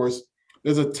workforce,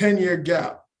 there's a 10-year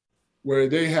gap where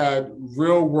they had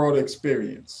real world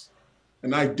experience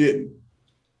and I didn't,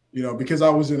 because I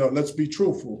was let's be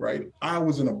truthful, right? I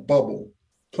was in a bubble.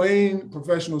 Playing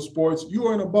professional sports, you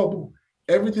are in a bubble.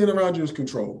 Everything around you is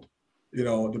controlled.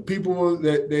 The people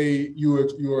that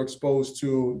you are exposed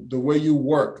to, the way you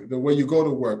work, the way you go to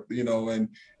work,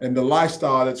 and the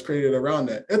lifestyle that's created around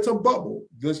that. It's a bubble.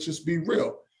 Let's just be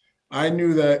real. I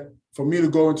knew that for me to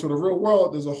go into the real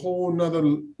world, there's a whole nother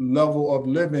level of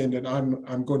living that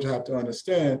I'm going to have to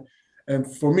understand. And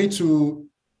for me to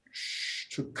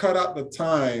cut out the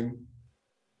time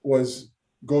was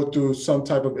go through some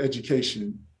type of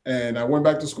education. And I went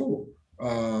back to school.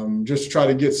 Just to try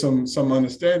to get some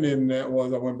understanding. That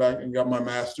was, I went back and got my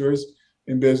master's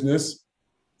in business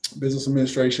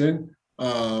administration,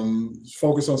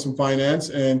 focused on some finance.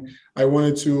 And I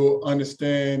wanted to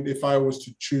understand if I was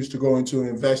to choose to go into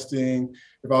investing,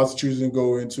 if I was choosing to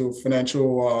go into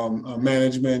financial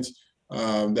management,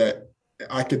 that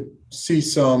I could see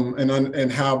some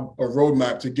and have a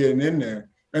roadmap to getting in there.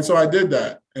 And so I did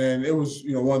that. And it was,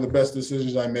 one of the best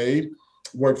decisions I made.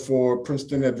 Worked for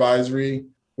Princeton Advisory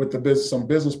with some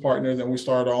business partners, and we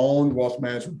started our own wealth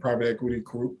management private equity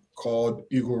group called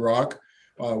Eagle Rock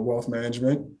Wealth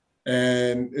Management.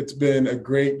 And it's been a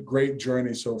great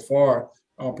journey so far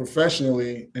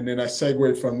professionally. And then I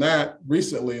segued from that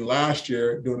recently last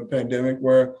year during the pandemic,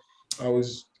 where I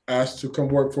was asked to come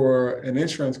work for an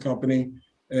insurance company,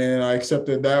 and I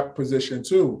accepted that position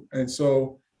too. And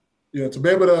so, to be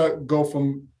able to go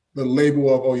from the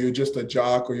label of, oh, you're just a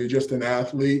jock or you're just an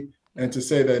athlete, and to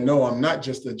say that, no, I'm not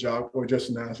just a jock or just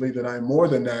an athlete, that I'm more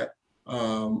than that.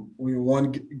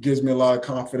 One, gives me a lot of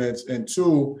confidence, and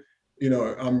two,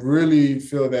 I'm really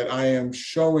feel that I am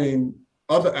showing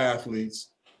other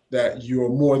athletes that you're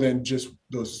more than just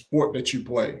the sport that you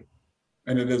play.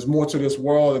 And that there's more to this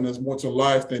world and there's more to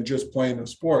life than just playing a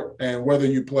sport. And whether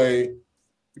you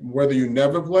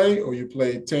never play or you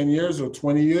play 10 years or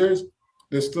 20 years,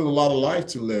 there's still a lot of life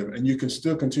to live. And you can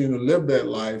still continue to live that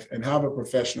life and have a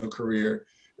professional career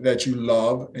that you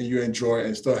love and you enjoy,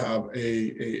 and still have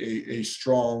a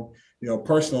strong,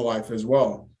 personal life as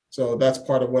well. So that's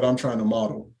part of what I'm trying to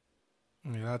model.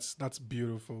 Yeah, that's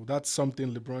beautiful. That's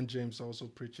something LeBron James also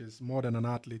preaches, more than an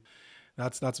athlete.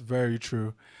 That's very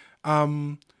true.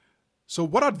 Um, so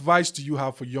what advice do you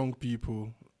have for young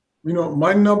people?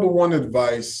 My number one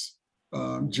advice,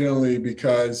 generally,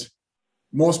 because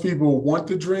most people want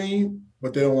the dream,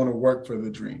 but they don't want to work for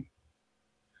the dream.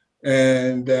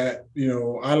 And that,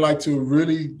 I like to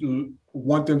really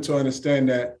want them to understand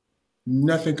that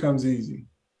nothing comes easy.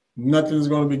 Nothing is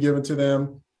going to be given to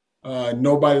them.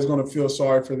 Nobody's going to feel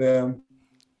sorry for them.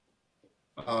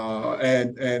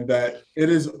 And that it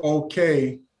is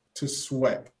okay to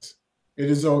sweat. It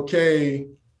is okay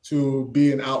to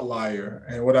be an outlier.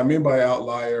 And what I mean by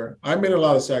outlier, I made a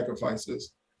lot of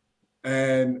sacrifices.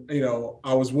 And,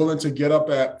 I was willing to get up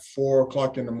at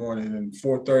 4:00 in the morning and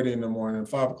 4:30 in the morning and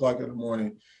 5:00 in the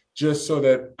morning, just so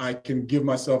that I can give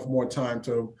myself more time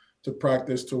to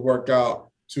practice, to work out,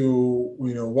 to,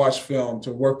 watch film,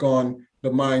 to work on the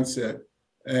mindset.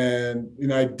 And,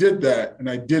 I did that, and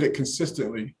I did it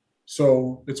consistently.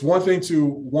 So it's one thing to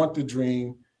want the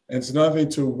dream, and it's another thing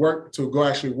to go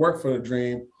actually work for the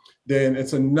dream. Then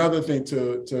it's another thing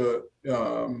to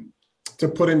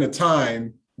put in the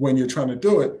time when you're trying to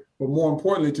do it, but more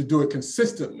importantly, to do it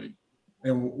consistently.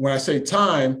 And when I say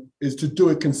time, is to do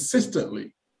it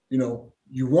consistently.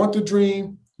 You want the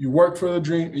dream, you work for the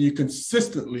dream, and you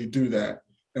consistently do that.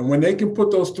 And when they can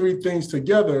put those three things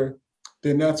together,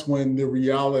 then that's when the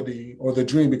reality or the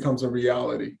dream becomes a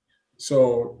reality.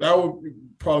 So that would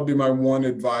probably be my one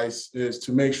advice, is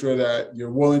to make sure that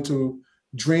you're willing to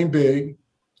dream big,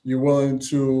 you're willing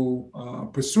to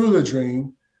pursue the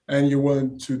dream, and you're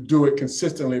willing to do it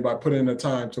consistently by putting in the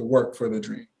time to work for the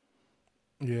dream.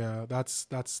 Yeah,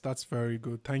 that's very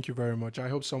good. Thank you very much. I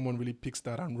hope someone really picks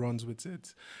that and runs with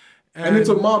it. And it's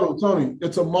a model, Tony.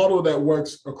 It's a model that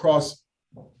works across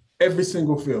every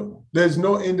single field. There's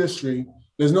no industry,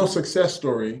 there's no success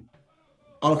story.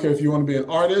 I don't care if you want to be an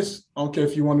artist. I don't care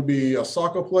if you want to be a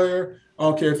soccer player. I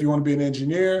don't care if you want to be an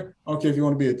engineer. I don't care if you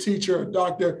want to be a teacher, a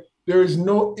doctor. There is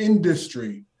no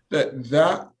industry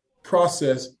that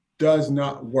process does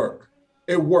not work.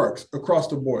 It works across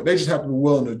the board. They just have to be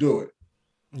willing to do it.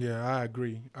 Yeah, I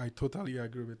agree. I totally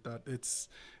agree with that.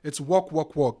 It's walk,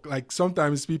 walk, walk. Like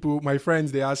sometimes my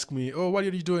friends, they ask me, "Oh, what are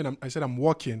you doing?" I said, "I'm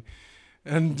walking."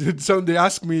 And so they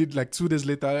ask me like 2 days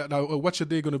later, "What's your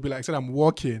day going to be like?" I said, "I'm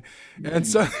walking." And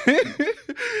so,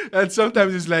 and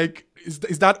sometimes it's like,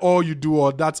 is that all you do,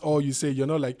 or that's all you say?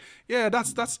 Like, yeah,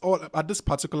 that's all at this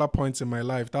particular point in my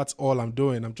life. That's all I'm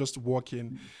doing. I'm just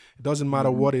walking. It doesn't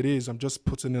matter what it is. I'm just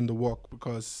putting in the work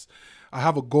because I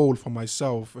have a goal for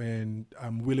myself, and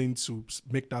I'm willing to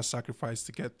make that sacrifice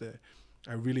to get there.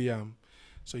 I really am.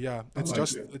 So yeah, it's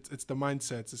it's the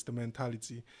mindset, it's the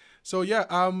mentality. So yeah,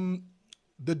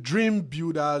 the Dream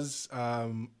Builders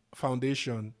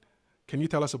Foundation. Can you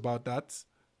tell us about that?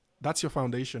 That's your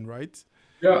foundation, right?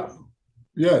 Yeah.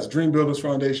 Yes, Dream Builders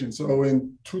Foundation. So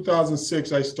in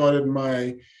 2006, I started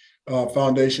my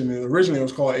foundation. Originally, it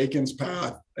was called Aikens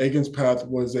Path. Aikens Path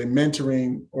was a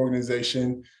mentoring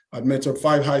organization. I'd mentor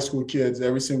 5 high school kids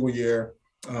every single year,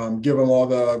 give them all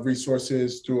the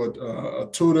resources through a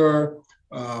tutor.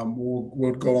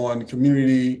 We'll go on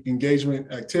community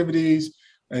engagement activities.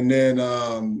 And then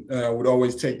I would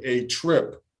always take a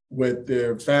trip with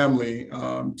their family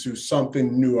to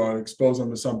something new, or expose them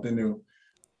to something new.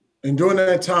 And during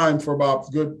that time, for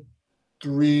about good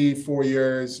 3-4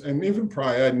 years, and even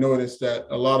prior, I noticed that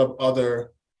a lot of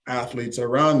other athletes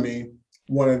around me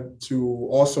wanted to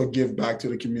also give back to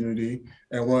the community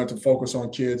and wanted to focus on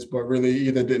kids, but really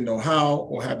either didn't know how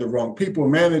or had the wrong people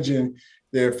managing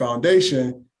their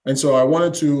foundation. And so I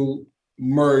wanted to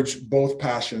merge both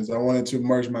passions. I wanted to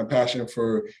merge my passion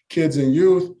for kids and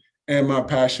youth and my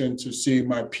passion to see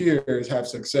my peers have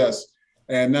success.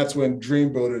 And that's when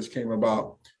Dream Builders came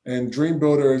about. And Dream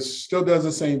Builders still does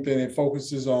the same thing. It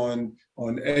focuses on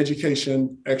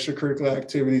education, extracurricular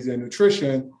activities, and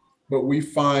nutrition, but we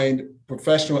find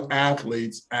professional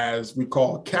athletes, as we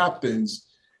call captains,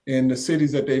 in the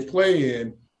cities that they play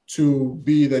in, to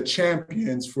be the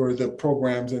champions for the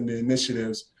programs and the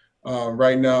initiatives.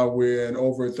 Right now, we're in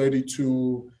over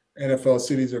 32 NFL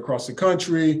cities across the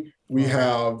country. We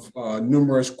have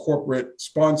numerous corporate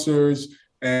sponsors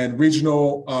and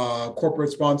regional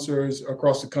corporate sponsors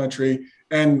across the country.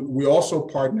 And we also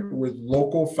partner with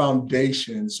local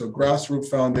foundations, so grassroots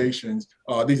foundations.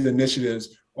 These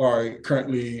initiatives are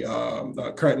currently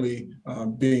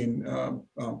being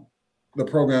the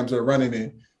programs are running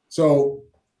in. So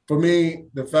for me,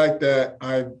 the fact that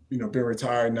I've been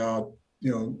retired now,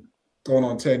 going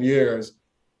on 10 years,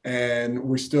 and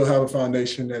we still have a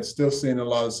foundation that's still seeing a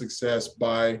lot of success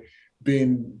by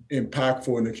being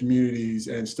impactful in the communities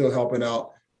and still helping out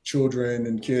children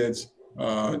and kids,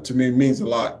 to me means a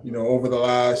lot. Over the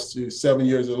last 7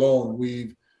 years alone,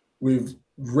 we've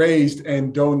raised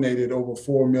and donated over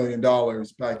 $4 million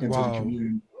back into the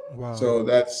community. Wow. So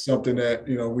that's something that,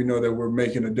 we know that we're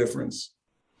making a difference.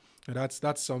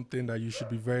 That's something that you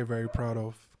should be very, very proud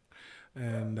of.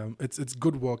 And it's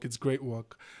good work. It's great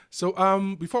work. So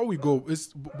before we go,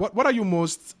 what are you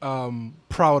most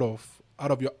proud of out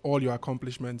of all your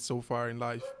accomplishments so far in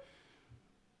life?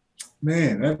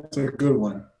 Man, that's a good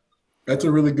one. That's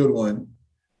a really good one.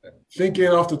 Thinking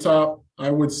off the top,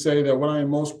 I would say that what I'm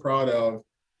most proud of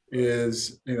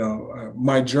is,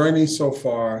 my journey so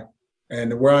far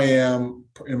and where I am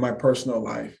in my personal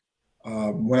life.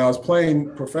 When I was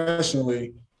playing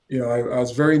professionally, I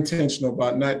was very intentional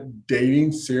about not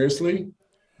dating seriously.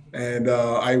 And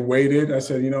I waited. I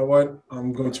said, you know what,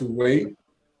 I'm going to wait.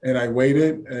 And I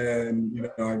waited, and,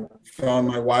 I found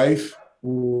my wife,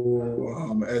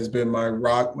 who has been my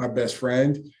rock, my best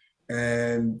friend.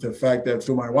 And the fact that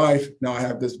through my wife, now I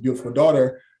have this beautiful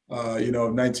daughter,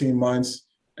 19 months,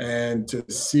 and to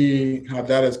see how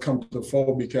that has come to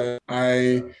fold, because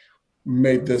I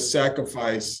made this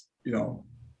sacrifice,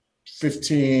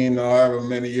 15 or however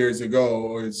many years ago,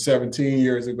 or 17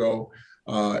 years ago,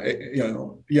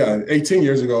 18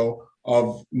 years ago,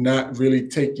 of not really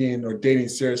taking or dating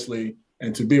seriously,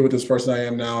 and to be with this person I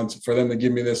am now, and for them to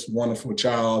give me this wonderful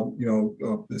child,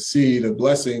 the seed, a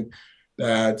blessing,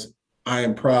 that I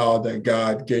am proud that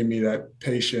God gave me that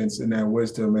patience and that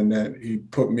wisdom, and that He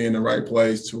put me in the right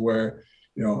place to where,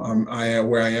 I am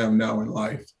where I am now in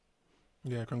life.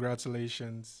 Yeah,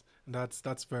 congratulations.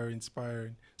 That's very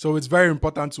inspiring. So it's very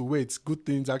important to wait. Good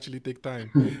things actually take time.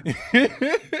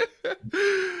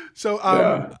 So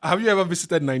have you ever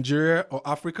visited Nigeria or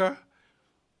Africa?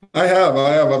 I have.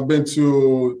 I've been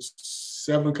to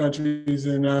 7 countries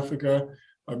in Africa.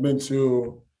 I've been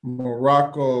to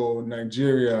Morocco,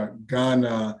 Nigeria,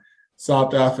 Ghana,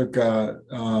 South Africa,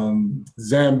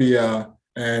 Zambia,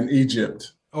 and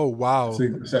Egypt. Oh, wow.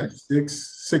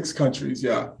 Six countries,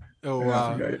 yeah. Oh,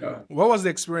 wow. Africa, yeah. What was the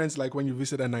experience like when you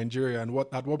visited Nigeria, and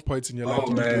at what point in your life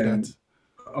did you do that?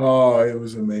 Oh, it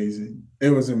was amazing.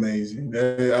 It was amazing.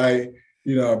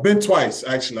 I've been twice,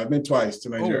 actually. I've been twice to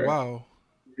Nigeria. Oh, wow.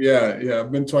 Yeah.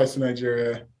 I've been twice to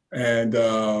Nigeria. And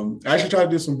I actually tried to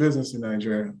do some business in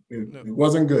Nigeria. It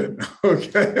wasn't good.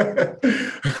 Okay.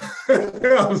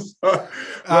 I'm sorry.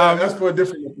 That's for a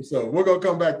different episode. We're going to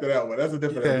come back to that one. That's a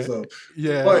different episode.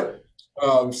 Yeah. But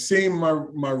seeing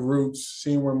my roots,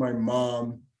 seeing where my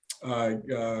mom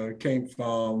came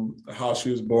from, how she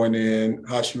was born in,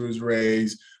 how she was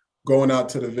raised, going out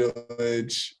to the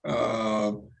village,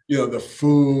 the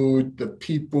food, the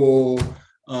people,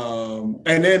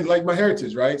 and then like my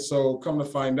heritage, right? So come to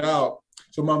find out,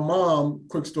 so my mom,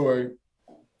 quick story,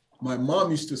 my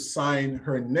mom used to sign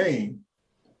her name,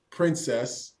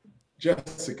 Princess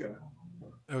Jessica.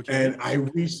 Okay. And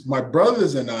my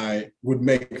brothers and I would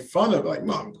make fun of, like,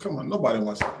 Mom, come on, nobody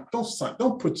wants to,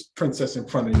 don't put Princess in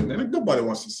front of you, man. Nobody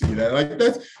wants to see that. Like,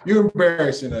 you're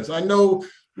embarrassing us. I know,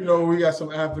 we got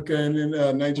some African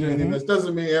and Nigerian in us.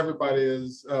 Doesn't mean everybody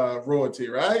is royalty,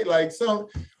 right? Like,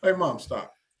 Mom,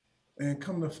 stop. And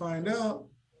come to find out,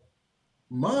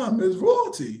 Mom is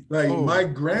royalty. Like, my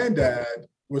granddad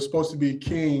was supposed to be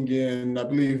king in, I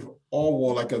believe,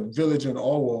 Orwell, like a village in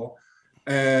Orwell.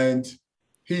 And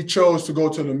he chose to go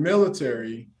to the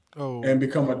military and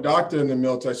become a doctor in the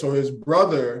military. So his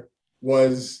brother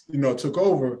took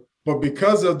over. But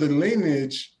because of the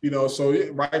lineage,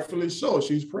 rightfully so,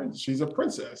 she's a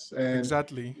princess. And,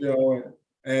 exactly. So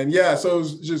it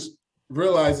was just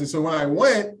realizing. So when I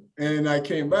went and I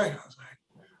came back,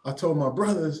 I told my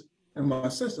brothers and my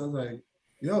sister, I was like,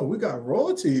 yo, we got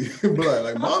royalty blood.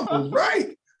 Like, Mom was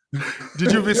right.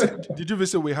 Did you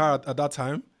visit with her at that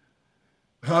time?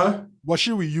 Huh? Was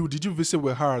she with you? Did you visit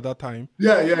with her at that time?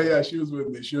 Yeah. She was with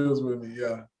me.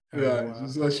 Yeah. Yeah. wow.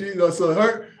 So so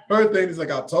her thing is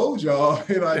like, I told y'all,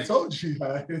 I told you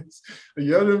guys.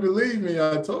 You didn't believe me.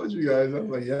 I told you guys. I was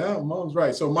like, yeah, mom's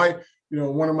right. So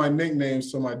one of my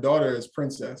nicknames to my daughter is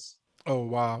Princess. Oh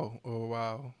wow. Oh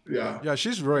wow. Yeah. Yeah,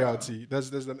 she's Yeah. royalty.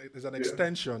 There's an Yeah.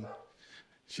 extension.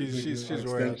 It's She's royalty.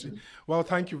 extension. Well,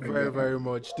 thank you very, Exactly. very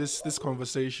much. This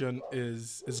conversation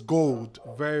is gold.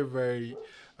 Very, very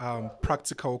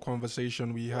practical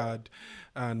conversation we had,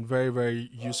 and very, very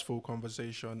useful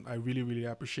conversation. I really, really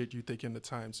appreciate you taking the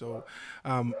time. So,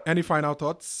 any final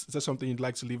thoughts? Is there something you'd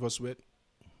like to leave us with?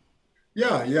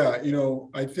 Yeah. Yeah.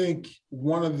 I think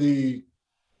one of the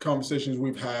conversations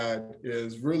we've had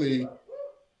is really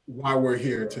why we're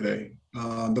here today.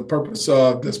 The purpose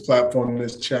of this platform,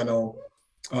 this channel,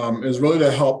 is really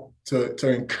to help to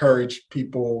encourage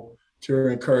people, to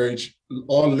encourage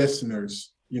all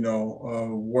listeners,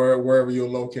 wherever you're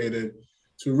located.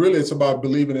 So really, it's about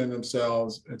believing in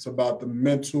themselves. It's about the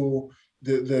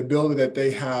ability that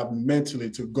they have mentally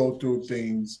to go through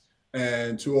things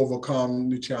and to overcome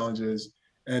new challenges.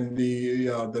 And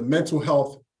the mental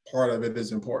health part of it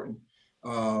is important.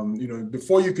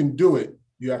 Before you can do it,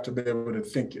 you have to be able to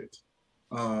think it.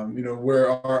 Where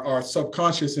our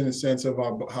subconscious, in the sense of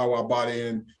how our body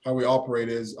and how we operate,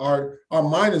 is our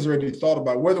mind has already thought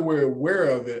about whether we're aware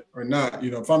of it or not.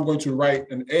 If I'm going to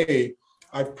write an A,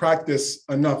 I've practiced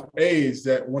enough A's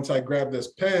that once I grab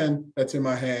this pen that's in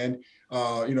my hand,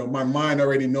 my mind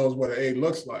already knows what an A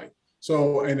looks like.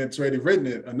 So, and it's already written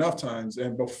it enough times.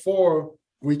 And before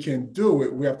we can do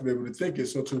it, we have to be able to think it.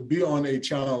 So to be on a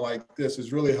channel like this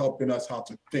is really helping us how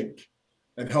to think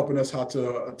and helping us how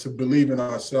to believe in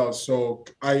ourselves. So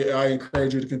I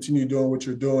encourage you to continue doing what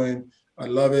you're doing. I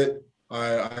love it.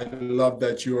 I love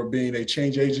that you are being a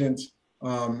change agent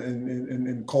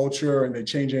in culture, and a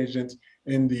change agent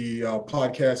in the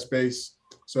podcast space.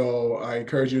 So I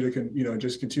encourage you to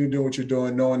just continue doing what you're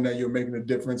doing, knowing that you're making a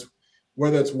difference.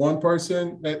 Whether it's one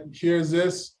person that hears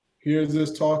this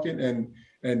talking,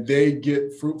 and they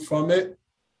get fruit from it,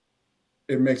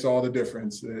 it makes all the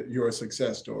difference. You're a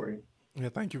success story. Yeah,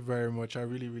 thank you very much. I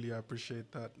really, really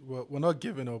appreciate that. We're not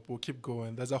giving up. We'll keep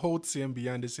going. There's a whole team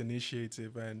behind this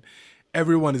initiative, and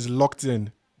everyone is locked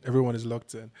in. Everyone is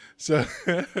locked in. So,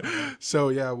 so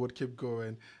yeah, we'll keep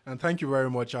going. And thank you very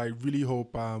much. I really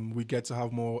hope we get to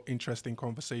have more interesting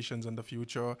conversations in the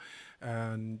future.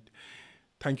 And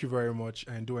thank you very much,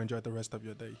 and do enjoy the rest of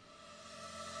your day.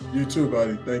 You too,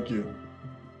 buddy. Thank you.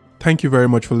 Thank you very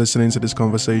much for listening to this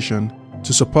conversation.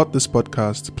 To support this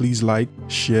podcast, please like,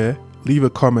 share, leave a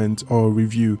comment or a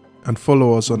review, and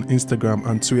follow us on Instagram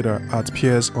and Twitter at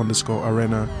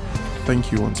peers_arena.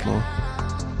 Thank you once more.